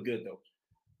conies did look good, though.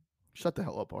 Shut the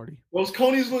hell up, Pardee. Those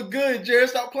conies look good, Jared.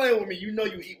 Stop playing with me. You know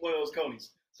you eat one of those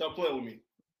conies. Stop playing with me.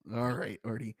 All right,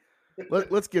 Pardee.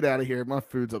 Let's get out of here. My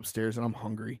food's upstairs and I'm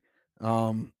hungry.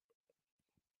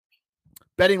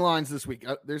 Betting lines this week.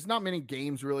 There's not many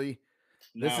games really.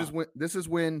 No. This is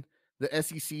when the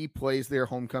SEC plays their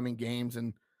homecoming games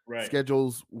and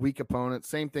schedules weak opponents.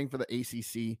 Same thing for the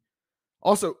ACC.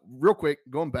 Also, real quick,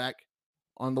 going back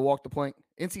on the walk the plank,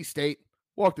 NC State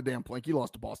walked the damn plank. You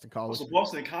lost to Boston College.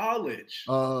 Boston College.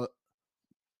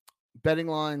 Betting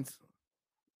lines: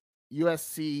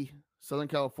 USC, Southern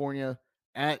California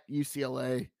at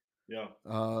UCLA. Yeah.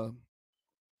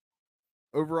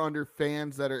 Over under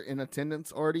fans that are in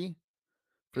attendance already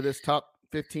for this top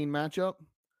 15 matchup.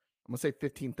 I'm gonna say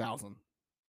 15,000.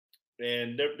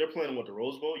 And they're playing the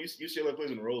Rose Bowl. UCLA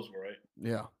plays in the Rose Bowl, right?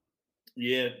 Yeah.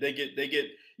 Yeah, they get.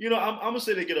 You know, I'm gonna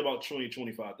say they get about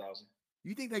 25,000.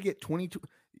 You think they get 22?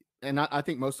 And I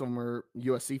think most of them are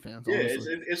USC fans. Yeah,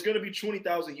 it's going to be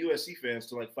 20,000 USC fans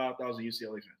to like 5,000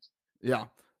 UCLA fans. Yeah.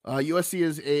 USC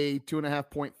is a 2.5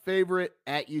 point favorite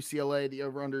at UCLA. The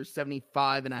over under is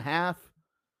 75.5.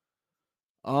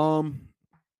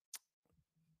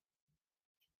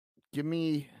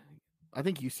 I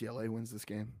think UCLA wins this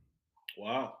game.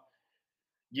 Wow.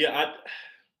 Yeah,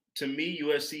 to me,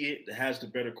 USC has the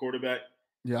better quarterback.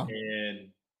 Yeah. And,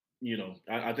 you know,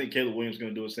 I think Caleb Williams is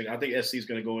going to do his thing. I think SC is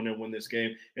going to go in there and win this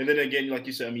game. And then again, like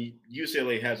you said, I mean,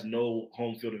 UCLA has no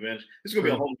home field advantage. It's going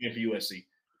to be a home game for USC.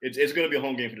 It's going to be a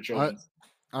home game for the Trojans.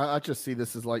 I just see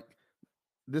this as like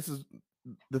 – this is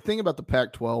 – the thing about the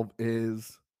Pac-12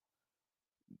 is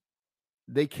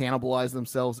they cannibalize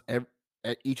themselves at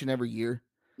each and every year.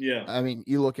 Yeah. I mean,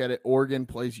 you look at it, Oregon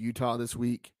plays Utah this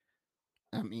week.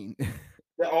 I mean –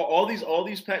 all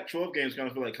these Pac-12 games kind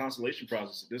of feel like consolation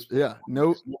prizes at this point. Yeah,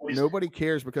 nobody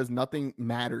cares because nothing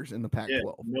matters in the Pac-12.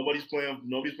 Yeah, nobody's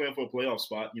playing for a playoff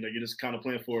spot. You know, you're just kind of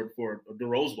playing for the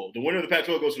Rose Bowl. The winner of the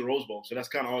Pac-12 goes to the Rose Bowl, so that's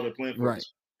kind of all they're playing for.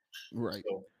 Right.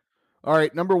 So. All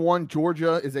right, number 1,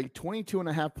 Georgia is a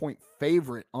 22.5 point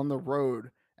favorite on the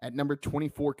road at number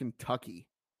 24, Kentucky.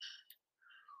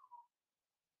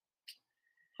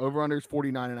 Over under is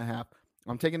 49.5.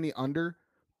 I'm taking the under,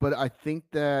 but I think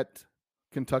that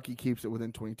Kentucky keeps it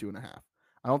within 22.5.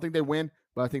 I don't think they win,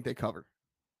 but I think they cover.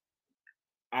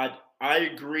 I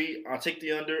agree. I'll take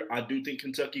the under. I do think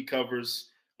Kentucky covers.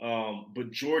 But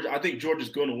I think Georgia's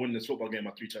going to win this football game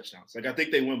by 3 touchdowns. Like, I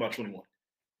think they win by 21.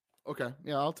 Okay,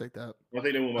 yeah, I'll take that. I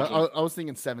think they won by I was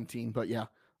thinking 17, but yeah,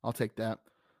 I'll take that.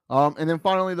 And then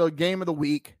finally, the game of the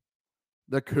week,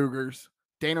 the Cougars.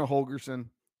 Dana Holgerson.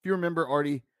 If you remember,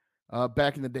 Artie,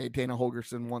 back in the day, Dana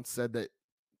Holgerson once said that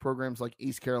programs like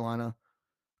East Carolina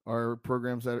are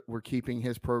programs that were keeping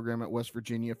his program at West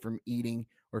Virginia from eating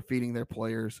or feeding their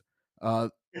players. Yeah,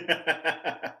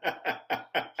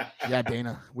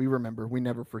 Dana, we remember. We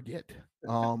never forget.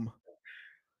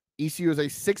 ECU is a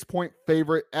 6-point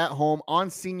favorite at home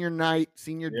on senior night,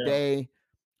 senior day,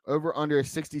 over under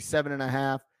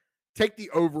 67.5. Take the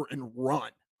over and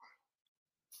run.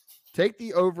 Take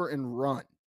the over and run.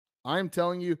 I'm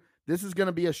telling you, this is going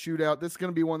to be a shootout. This is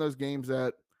going to be one of those games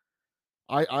that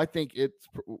I think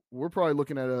we're probably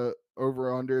looking at a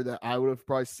over under that I would have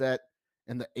probably set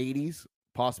in the 80s,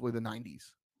 possibly the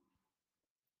 90s.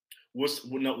 What's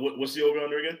the over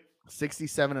under again?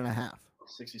 67.5.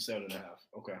 67.5.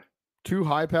 Okay. Two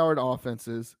high-powered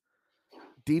offenses,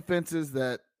 defenses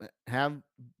that have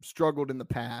struggled in the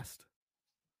past.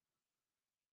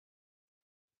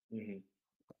 Mm-hmm.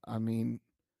 I mean,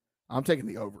 I'm taking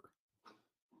the over.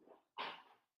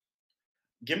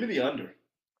 Give me the under.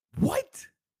 What?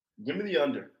 Give me the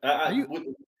under.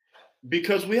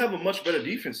 Because we have a much better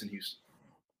defense in Houston.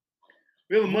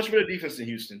 We have a much better defense in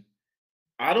Houston.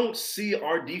 I don't see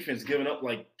our defense giving up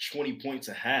like 20 points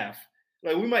a half.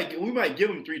 Like we might give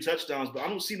them 3 touchdowns, but I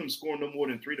don't see them scoring no more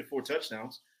than 3 to 4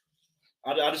 touchdowns.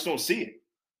 I just don't see it.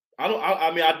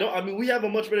 I mean, we have a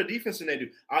much better defense than they do.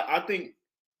 I think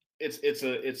it's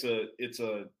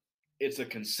a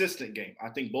consistent game. I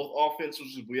think both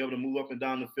offenses will be able to move up and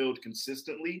down the field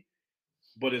consistently.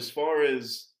 But as far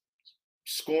as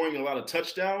scoring a lot of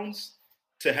touchdowns,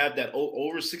 to have that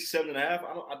over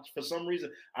 67.5, for some reason,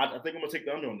 I think I'm gonna take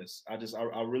the under on this. I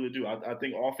really do. I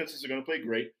think offenses are gonna play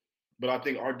great, but I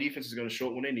think our defense is gonna show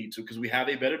it when they need to because we have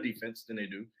a better defense than they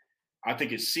do. I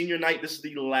think it's senior night. This is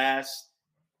the last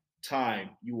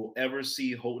time you will ever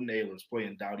see Holton Ahlers play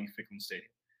in Dowdy-Ficklen Stadium.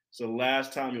 It's the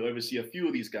last time you'll ever see a few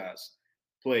of these guys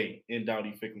play in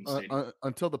Dowdy-Ficklen Stadium.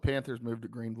 Until the Panthers move to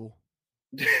Greenville.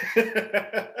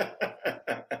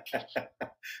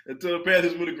 Until the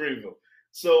Panthers move to Greenville.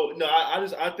 So no,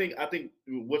 I think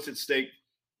what's at stake.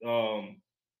 For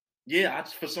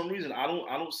some reason I don't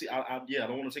want to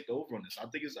take the over on this. I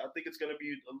think it's going to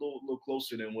be a little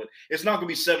closer than what it's not going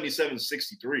to be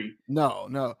 77-63. No.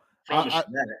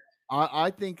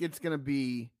 I think it's going to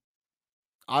be.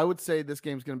 I would say this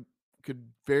game's could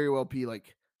very well be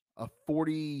like a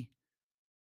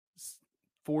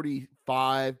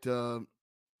 45 to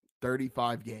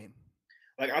 35 game.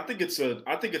 Like I think it's a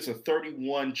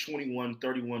 31-21,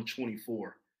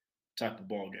 31-24 type of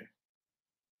ball game.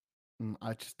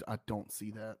 I don't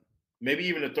see that. Maybe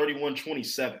even a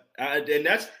 31-27. And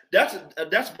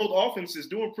that's both offenses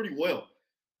doing pretty well.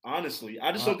 Honestly,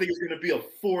 I just don't think it's going to be a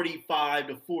 45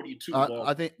 to 42 ball.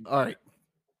 I think all right.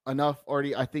 Enough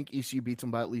already. I think ECU beats them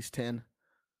by at least 10.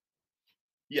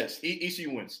 Yes,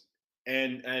 ECU wins.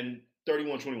 And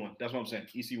 31-21. That's what I'm saying.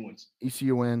 ECU wins.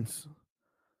 ECU wins.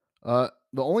 The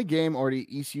only game already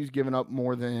ECU's given up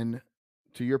more than,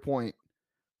 to your point,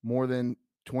 more than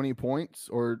 20 points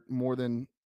or more than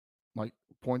like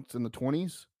points in the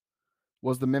 20s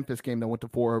was the Memphis game that went to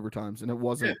 4 overtimes, and it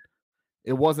wasn't. Yeah.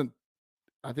 It wasn't.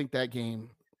 I think that game.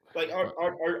 Like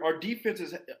our defense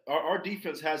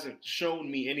hasn't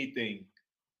shown me anything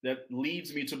that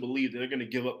leads me to believe that they're going to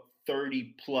give up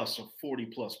 30 plus or 40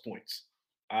 plus points.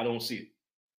 I don't see it.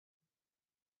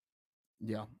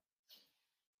 Yeah.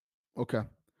 Okay.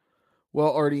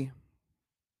 Well, Artie,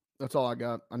 that's all I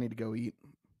got. I need to go eat.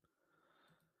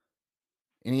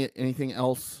 Anything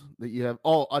else that you have?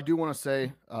 Oh, I do want to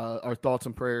say our thoughts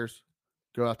and prayers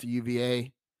go out to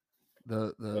UVA,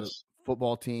 the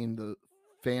football team, the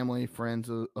family, friends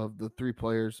of the 3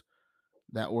 players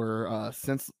that were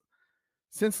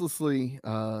senselessly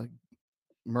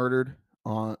murdered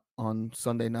on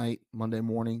Sunday night, Monday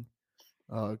morning,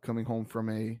 coming home from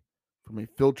a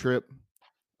field trip.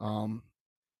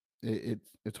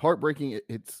 It's heartbreaking.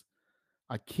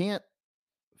 I can't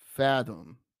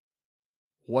fathom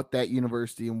what that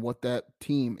university and what that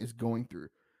team is going through.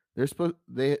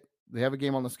 They have a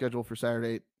game on the schedule for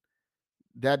Saturday.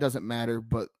 That doesn't matter,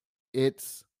 but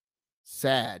it's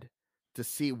sad to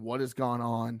see what has gone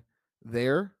on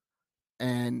there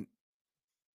and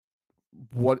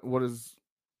what is.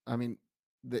 I mean,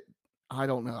 I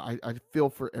don't know. I feel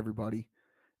for everybody.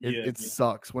 It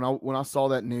sucks. When I saw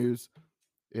that news,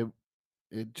 it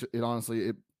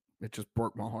honestly it just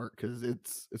broke my heart because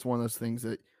it's one of those things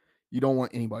that you don't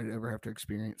want anybody to ever have to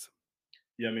experience.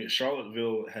 Yeah, I mean,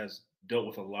 Charlottesville has dealt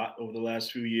with a lot over the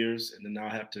last few years, and then now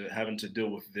having to deal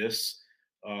with this.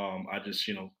 I just,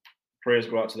 prayers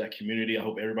go out to that community. I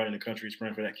hope everybody in the country is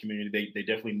praying for that community. They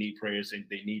definitely need prayers, and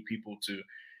they need people to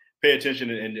pay attention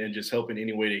and just help in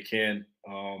any way they can.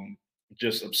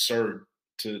 Just absurd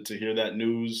to hear that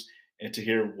news and to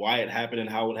hear why it happened and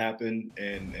how it happened,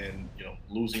 and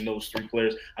losing those 3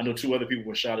 players. I know 2 other people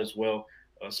were shot as well,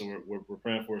 so we're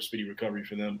praying for a speedy recovery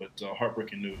for them. But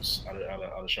heartbreaking news out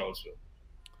of Charlottesville.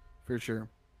 For sure.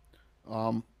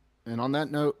 And on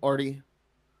that note, Artie,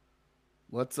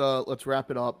 let's wrap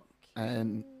it up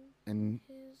and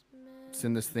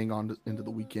send this thing on into the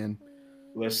weekend.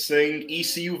 Let's sing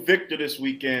ECU Victor this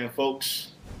weekend,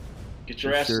 folks. Get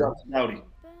your asses out to Dowdy.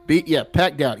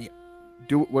 Pack Dowdy.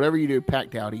 Do whatever you do,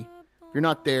 pack Dowdy. If you're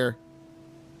not there,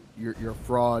 you're a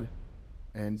fraud,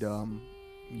 and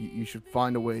you should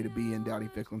find a way to be in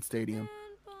Dowdy-Ficklin Stadium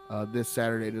this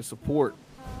Saturday to support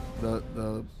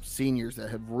the seniors that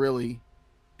have really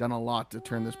done a lot to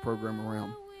turn this program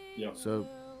around. Yep. So,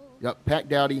 pack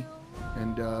Dowdy,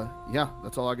 and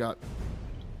that's all I got.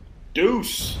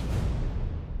 Deuce.